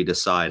 How do we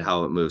decide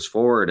how it moves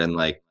forward? And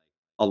like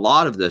a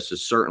lot of this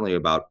is certainly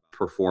about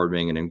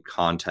performing and in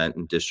content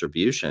and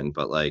distribution.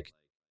 But like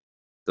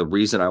the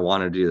reason I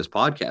want to do this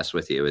podcast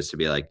with you is to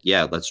be like,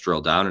 yeah, let's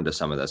drill down into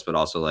some of this, but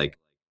also like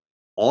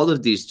all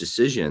of these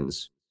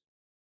decisions,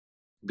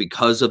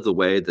 because of the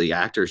way the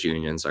actors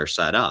unions are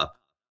set up,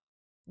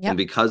 and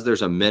because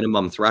there's a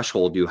minimum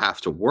threshold you have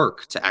to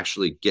work to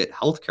actually get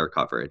healthcare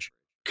coverage,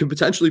 could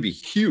potentially be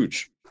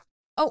huge.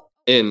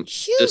 In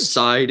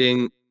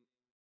deciding,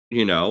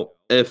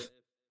 if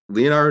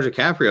Leonardo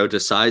DiCaprio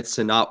decides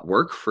to not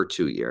work for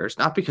 2 years,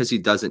 not because he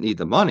doesn't need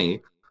the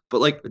money,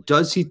 but like,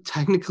 does he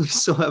technically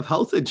still have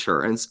health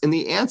insurance? And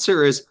the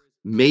answer is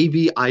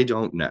maybe, I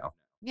don't know.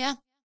 Yeah.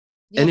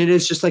 And it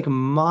is just like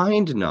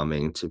mind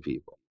numbing to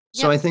people.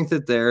 So I think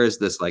that there is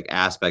this like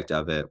aspect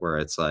of it where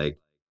it's like,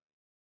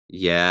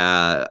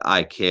 yeah,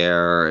 I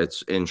care.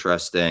 It's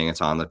interesting.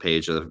 It's on the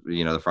page of,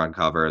 the front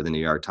cover of the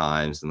New York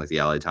Times and like the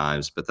LA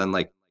Times. But then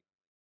like,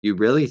 you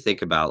really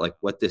think about like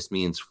what this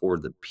means for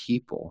the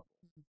people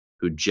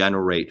who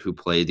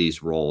play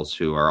these roles,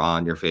 who are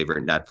on your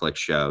favorite Netflix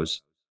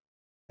shows.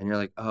 And you're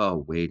like,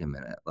 oh, wait a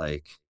minute.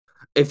 Like,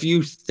 if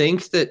you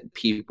think that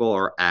people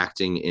are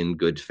acting in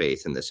good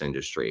faith in this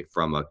industry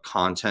from a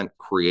content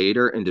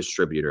creator and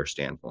distributor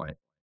standpoint,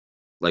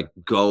 like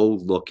go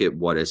look at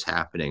what is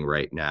happening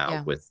right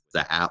now with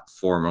the app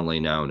formerly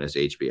known as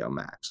HBO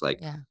Max.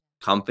 Like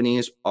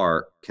companies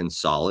are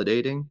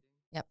consolidating.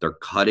 They're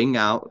cutting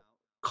out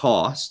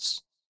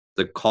costs.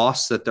 The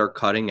costs that they're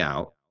cutting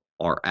out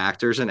are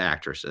actors and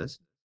actresses.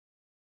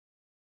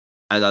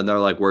 And then they're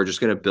like, we're just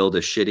going to build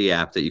a shitty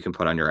app that you can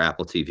put on your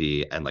Apple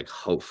TV and like,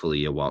 hopefully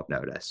you won't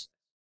notice.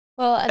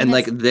 Well, and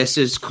like, this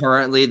is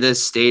currently the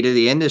state of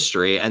the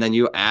industry. And then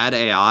you add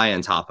AI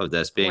on top of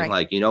this being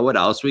like, you know what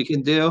else we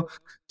can do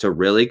to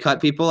really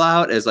cut people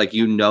out is like,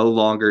 you no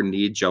longer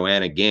need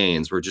Joanna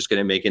Gaines. We're just going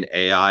to make an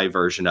AI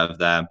version of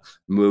them,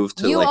 move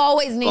to like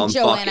always need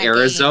Joanna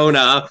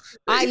Arizona.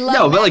 I love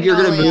No, but like you're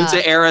going to move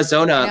to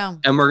Arizona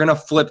and we're going to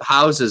flip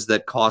houses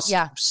that cost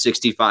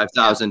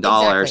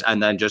 $65,000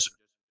 and then just.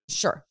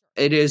 Sure.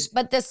 It is.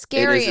 But the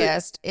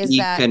scariest is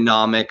that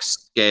economic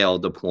scale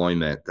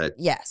deployment that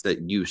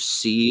that you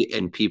see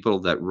in people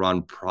that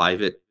run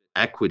private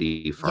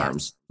equity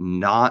firms,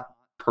 not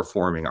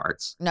performing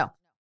arts. No.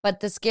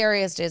 But the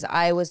scariest is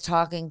I was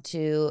talking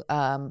to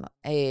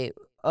a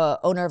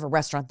owner of a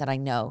restaurant that I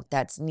know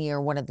that's near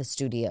one of the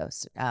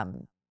studios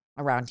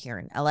around here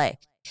in LA.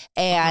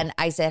 And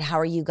I said, how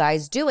are you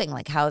guys doing?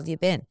 Like, how have you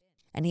been?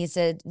 And he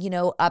said,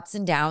 ups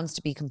and downs,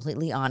 to be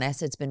completely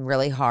honest. It's been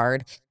really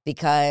hard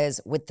because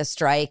with the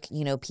strike,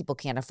 people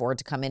can't afford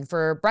to come in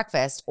for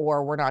breakfast,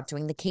 or we're not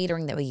doing the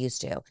catering that we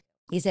used to.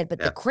 He said, but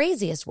the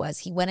craziest was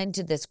he went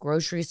into this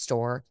grocery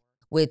store,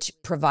 which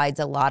provides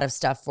a lot of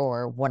stuff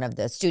for one of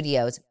the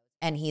studios,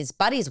 and he's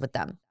buddies with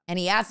them. And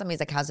he asked them, he's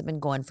like, how's it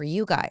been going for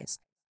you guys?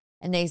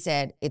 And they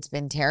said, it's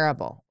been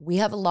terrible. We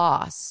have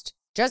lost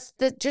just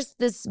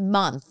this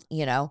month,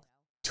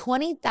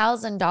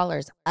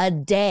 $20,000 a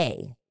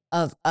day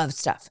of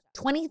stuff,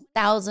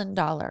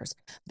 $20,000,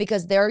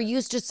 because they're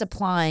used to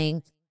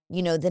supplying,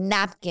 the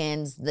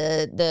napkins,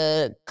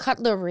 the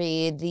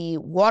cutlery, the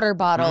water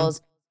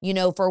bottles,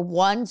 for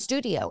one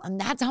studio.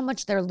 And that's how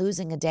much they're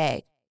losing a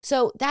day.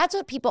 So that's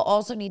what people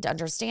also need to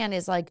understand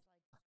is like,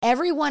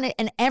 everyone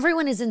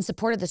is in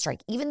support of the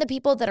strike. Even the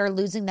people that are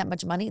losing that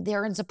much money,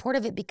 they're in support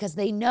of it because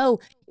they know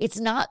it's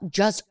not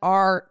just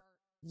our,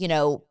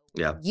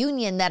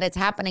 union that it's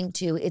happening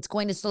to. It's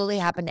going to slowly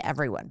happen to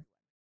everyone.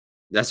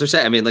 That's what I'm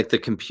saying. I mean, like, the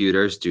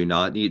computers do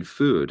not need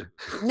food.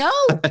 No.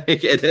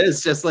 Like, it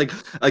is just like,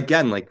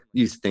 again, like,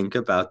 you think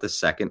about the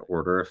second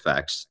order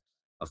effects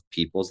of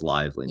people's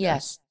liveliness.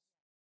 Yes.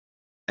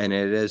 And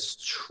it is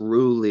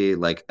truly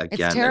like,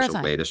 again, there's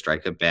a way to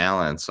strike a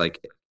balance.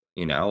 Like,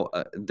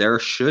 there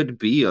should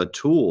be a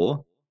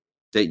tool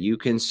that you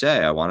can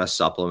say, I want to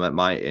supplement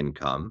my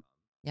income.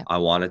 Yep. I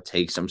want to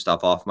take some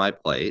stuff off my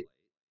plate.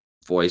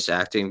 Voice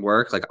acting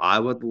work. Like, I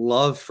would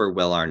love for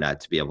Will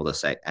Arnett to be able to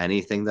say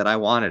anything that I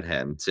wanted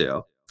him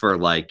to for,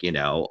 like, a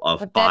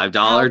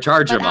 $5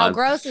 charge a month. How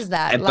gross is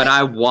that? But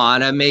I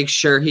want to make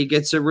sure he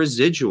gets a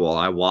residual.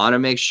 I want to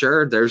make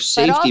sure there's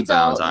safety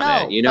bounds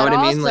on it. You know what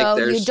I mean? Like,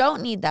 you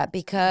don't need that,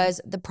 because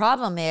the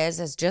problem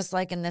is just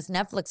like in this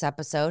Netflix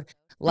episode,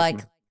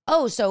 like,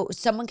 so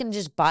someone can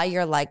just buy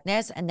your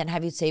likeness and then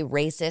have you say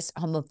racist,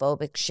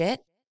 homophobic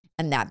shit,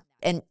 and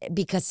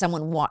because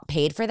someone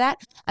paid for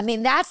that. I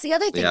mean, that's the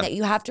other thing that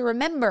you have to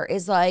remember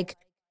is, like,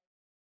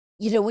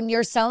 when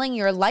you're selling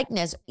your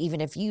likeness,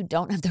 even if you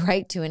don't have the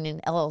right to and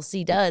an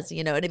LLC does,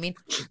 you know what I mean?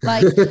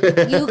 Like,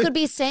 you could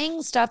be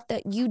saying stuff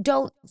that you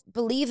don't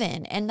believe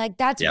in. And, like,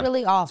 that's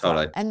really awful.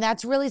 Totally. And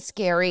that's really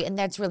scary, and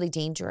that's really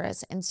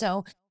dangerous. And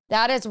so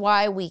that is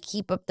why we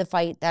keep up the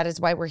fight. That is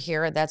why we're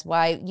here. That's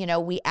why,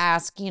 we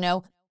ask,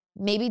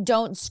 maybe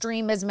don't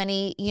stream as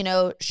many,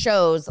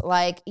 shows,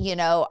 like,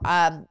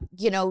 I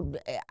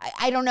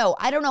don't know.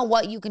 I don't know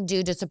what you can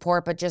do to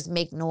support, but just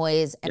make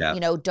noise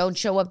and, don't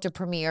show up to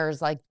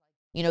premieres. Like,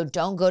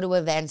 don't go to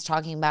events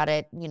talking about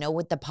it.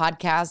 With the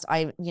podcast,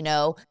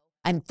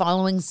 I'm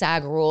following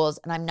SAG rules,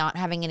 and I'm not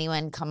having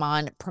anyone come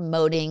on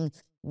promoting,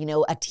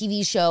 a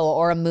TV show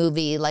or a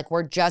movie. Like,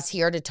 we're just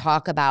here to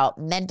talk about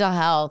mental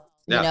health,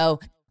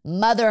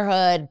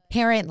 motherhood,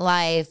 parent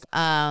life,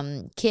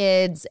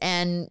 kids,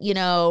 and,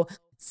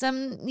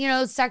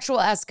 some, sexual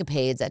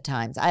escapades at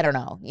times. I don't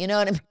know. You know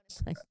what I mean?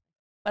 Like,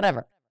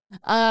 whatever.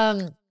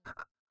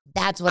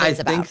 That's what it's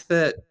about.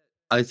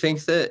 I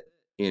think that,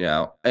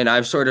 and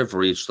I've sort of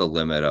reached the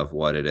limit of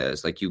what it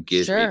is. Like, you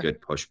give me good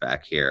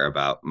pushback here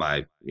about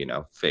my,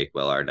 fake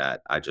Will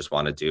Arnett. I just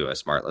want to do a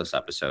Smartless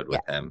episode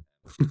with him.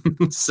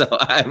 So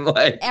I'm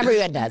like,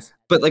 everyone does.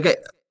 But, like,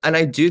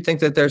 I do think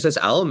that there's this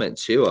element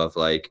too of,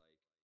 like,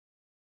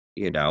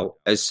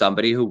 as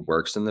somebody who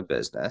works in the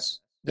business,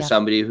 as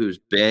somebody who's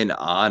been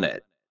on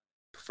it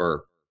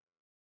for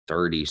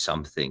 30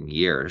 something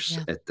years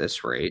at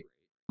this rate,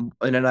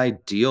 in an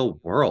ideal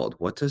world,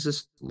 what does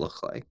this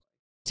look like?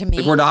 To me,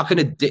 like, we're not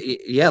going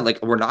to,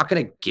 we're not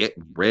going to get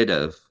rid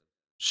of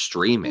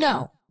streaming.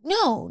 No.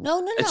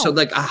 And so,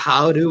 like,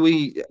 how do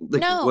we,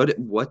 like,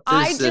 what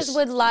does this just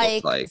would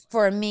look like?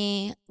 For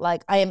me,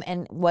 like, I am,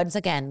 and once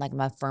again, like, I'm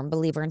a firm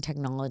believer in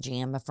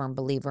technology. I'm a firm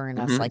believer in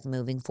us, like,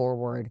 moving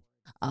forward.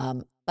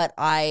 But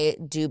I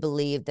do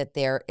believe that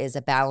there is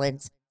a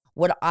balance.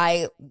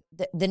 The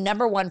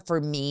number one for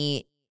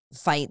me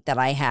fight that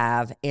I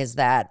have is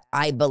that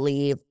I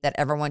believe that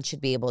everyone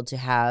should be able to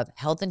have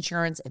health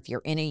insurance if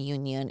you're in a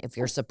union, if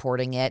you're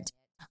supporting it.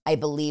 I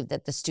believe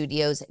that the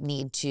studios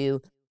need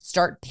to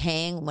start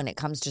paying, when it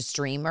comes to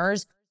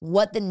streamers,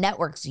 what the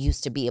networks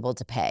used to be able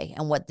to pay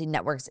and what the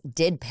networks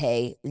did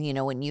pay,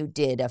 when you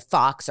did a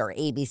Fox or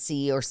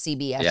ABC or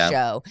CBS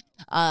show.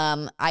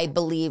 I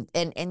believe,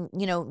 and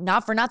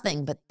not for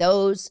nothing, but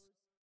those,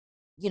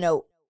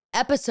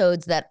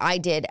 episodes that I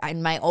did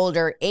in my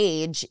older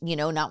age,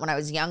 not when I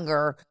was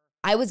younger,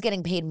 I was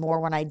getting paid more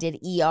when I did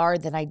ER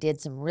than I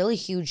did some really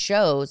huge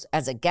shows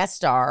as a guest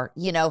star,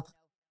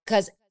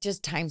 because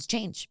just times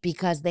change,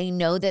 because they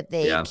know that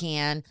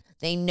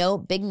they know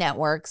big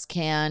networks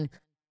can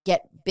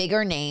get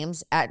bigger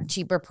names at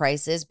cheaper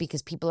prices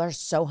because people are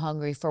so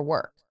hungry for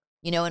work,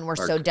 and we're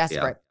so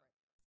desperate.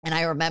 And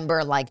I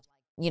remember, like,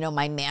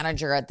 my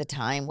manager at the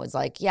time was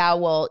like,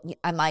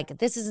 I'm like,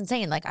 this is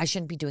insane. Like, I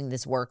shouldn't be doing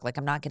this work. Like,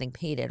 I'm not getting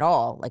paid at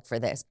all, like, for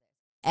this.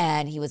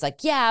 And he was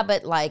like,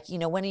 but, like,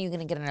 when are you going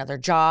to get another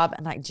job?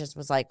 And I just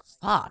was like,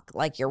 fuck,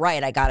 like, you're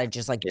right. I got to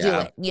just, like, do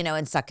it,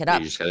 and suck it up.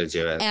 You just got to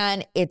do it.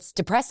 And it's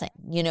depressing.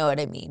 You know what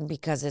I mean?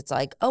 Because it's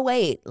like, oh,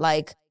 wait,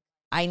 like,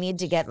 I need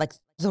to get, like,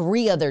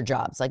 3 other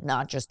jobs, like,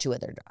 not just 2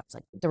 other jobs,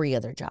 like 3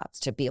 other jobs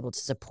to be able to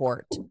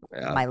support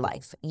my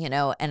life,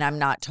 and I'm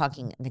not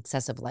talking an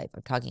excessive life.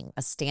 I'm talking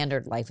a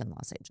standard life in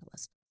Los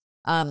Angeles.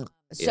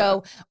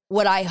 So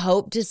what I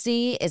hope to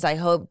see is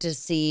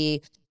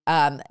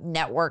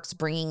networks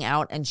bringing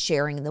out and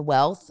sharing the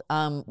wealth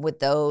with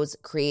those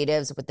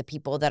creatives, with the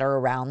people that are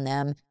around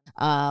them,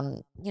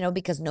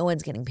 because no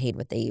one's getting paid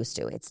what they used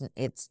to.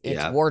 It's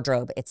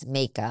wardrobe, it's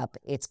makeup,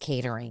 it's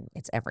catering,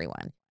 it's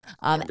everyone.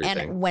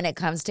 And when it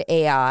comes to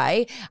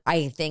AI,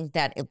 I think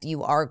that if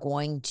you are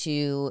going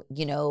to,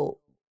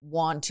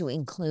 want to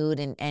include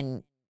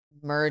and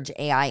merge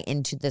AI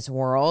into this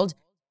world,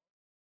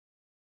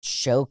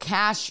 show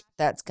cash.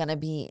 That's going to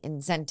be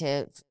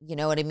incentive. You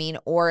know what I mean?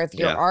 Or if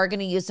you Yeah. are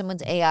going to use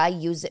someone's AI,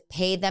 use it,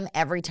 pay them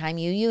every time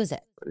you use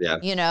it. Yeah.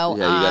 You know,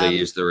 Yeah, you got to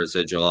use the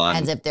residual on.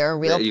 as if they're a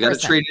real You got to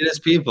person. treat it as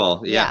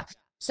people. Yeah.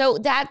 So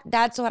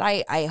that's what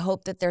I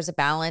hope, that there's a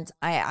balance.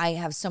 I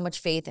have so much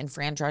faith in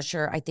Fran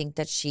Drescher. I think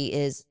that she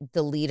is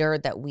the leader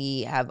that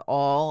we have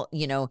all,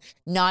 you know,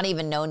 not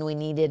even known we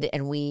needed,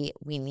 and we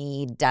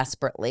need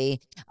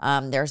desperately.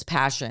 There's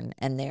passion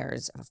and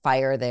there's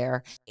fire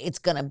there. It's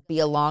going to be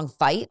a long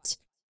fight,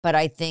 but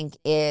I think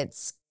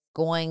it's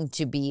going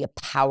to be a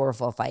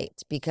powerful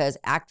fight because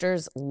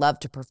actors love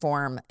to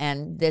perform,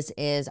 and this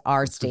is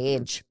our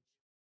stage.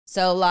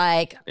 So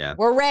like,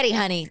 we're ready,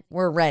 honey.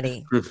 We're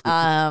ready.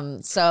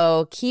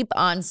 So keep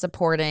on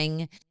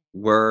supporting.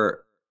 We're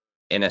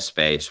in a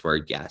space where,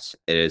 yes,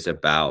 it is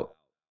about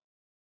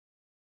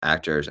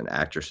actors and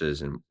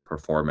actresses and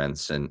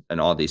performance and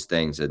all these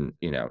things. And,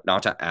 you know,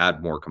 not to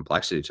add more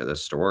complexity to the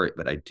story,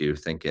 but I do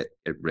think it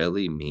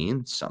really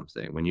means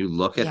something. When you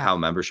look at how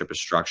membership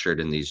is structured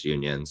in these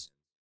unions,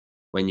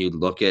 when you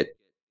look at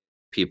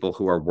people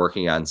who are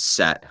working on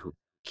set,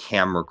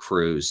 camera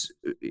crews,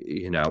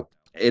 you know,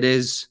 it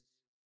is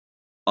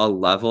a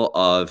level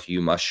of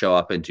you must show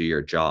up and do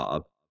your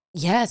job.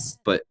 Yes.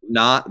 But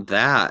not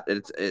that.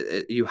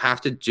 You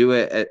have to do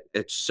it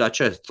at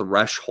such a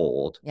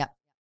threshold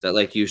that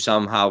like you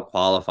somehow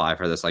qualify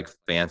for this like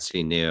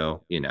fancy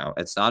new, you know,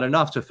 it's not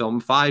enough to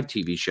film 5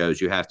 TV shows.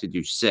 You have to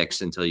do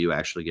 6 until you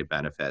actually get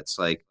benefits.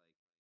 Like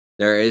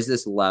there is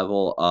this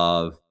level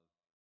of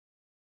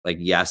like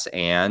yes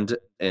and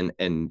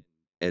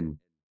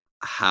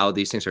how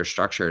these things are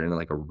structured and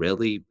like a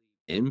really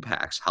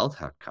impacts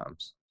health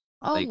outcomes.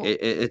 Like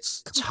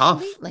it's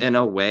tough in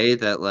a way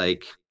that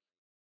like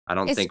I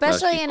don't think most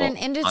especially people in an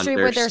industry understand.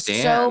 where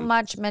there's so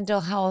much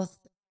mental health,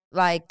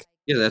 like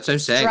that's what I'm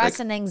saying. Stress like,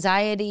 and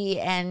anxiety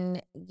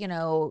and, you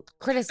know,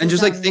 criticism. And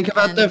just like think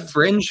about the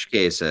fringe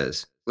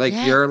cases. Like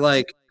you're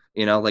like,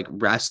 you know, like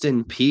rest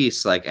in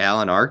peace, like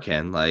Alan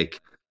Arkin. Like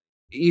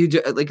you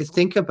do, like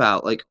think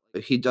about like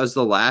he does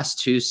the last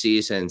 2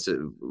 seasons.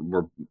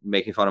 We're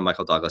making fun of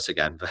Michael Douglas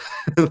again,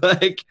 but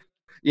like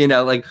you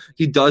know, like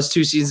he does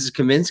 2 seasons of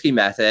Kaminsky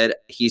Method.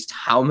 He's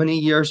how many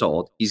years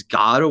old? He's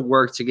got to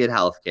work to get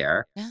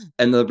healthcare.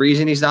 And the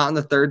reason he's not in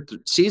the 3rd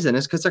season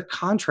is because of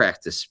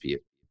contract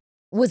dispute.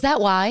 Was that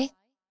why?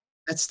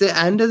 That's the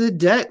end of the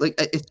day. Like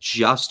it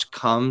just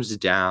comes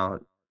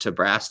down to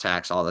brass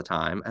tacks all the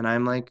time. And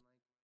I'm like,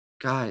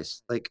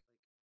 guys, like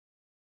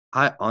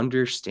I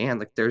understand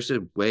like there's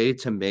a way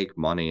to make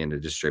money in a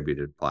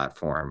distributed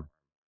platform.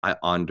 I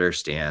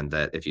understand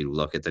that if you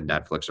look at the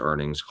Netflix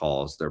earnings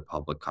calls, they're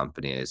public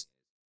companies.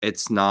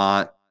 It's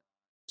not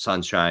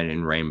sunshine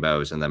and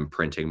rainbows and them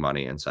printing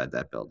money inside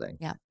that building.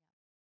 Yeah.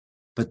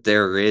 But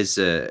there is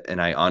and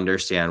I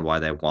understand why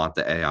they want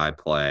the AI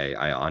play.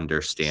 I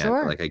understand.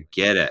 Like, I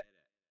get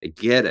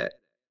it.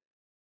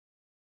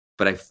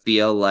 But I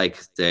feel like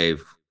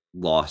they've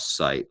lost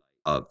sight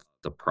of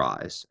the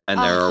prize. And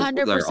there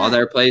are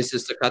other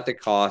places to cut the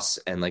costs.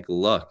 And like,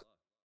 look,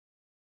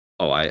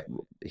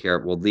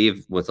 we'll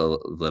leave with a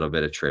little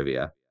bit of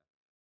trivia.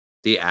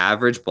 The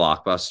average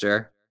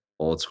Blockbuster,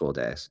 old school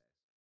days,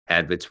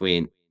 had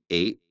between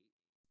 8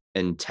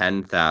 and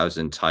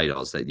 10,000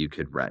 titles that you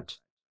could rent.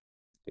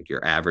 Like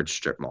your average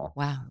strip mall.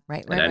 Wow.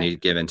 Right. At any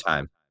given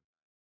time.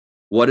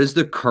 What is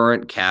the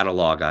current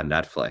catalog on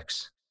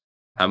Netflix?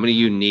 How many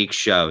unique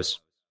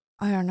shows?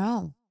 I don't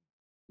know.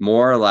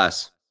 More or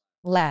less?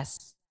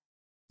 Less.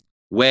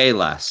 Way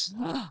less.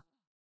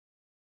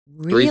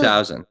 Really?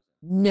 3,000.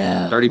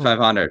 No.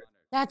 3,500.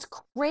 That's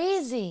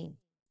crazy.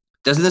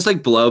 Doesn't this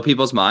like blow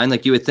people's mind?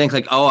 Like you would think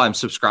like, oh, I'm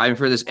subscribing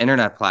for this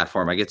internet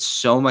platform. I get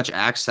so much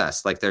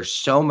access. Like there's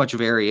so much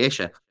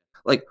variation.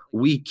 Like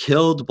we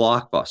killed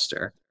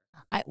Blockbuster.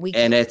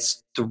 And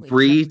it's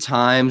 3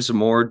 times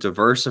more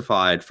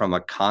diversified from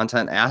a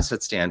content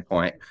asset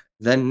standpoint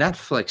than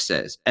Netflix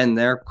is. And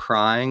they're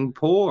crying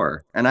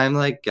poor. And I'm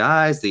like,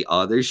 guys, the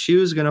other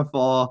shoe's going to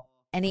fall.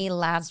 Any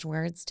last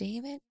words,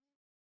 David?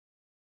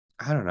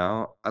 I don't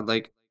know.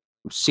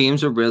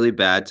 Seems a really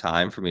bad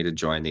time for me to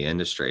join the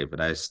industry, but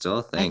I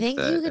still think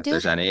that if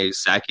there's any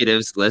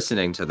executives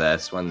listening to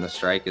this when the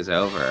strike is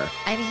over,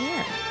 I'm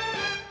here.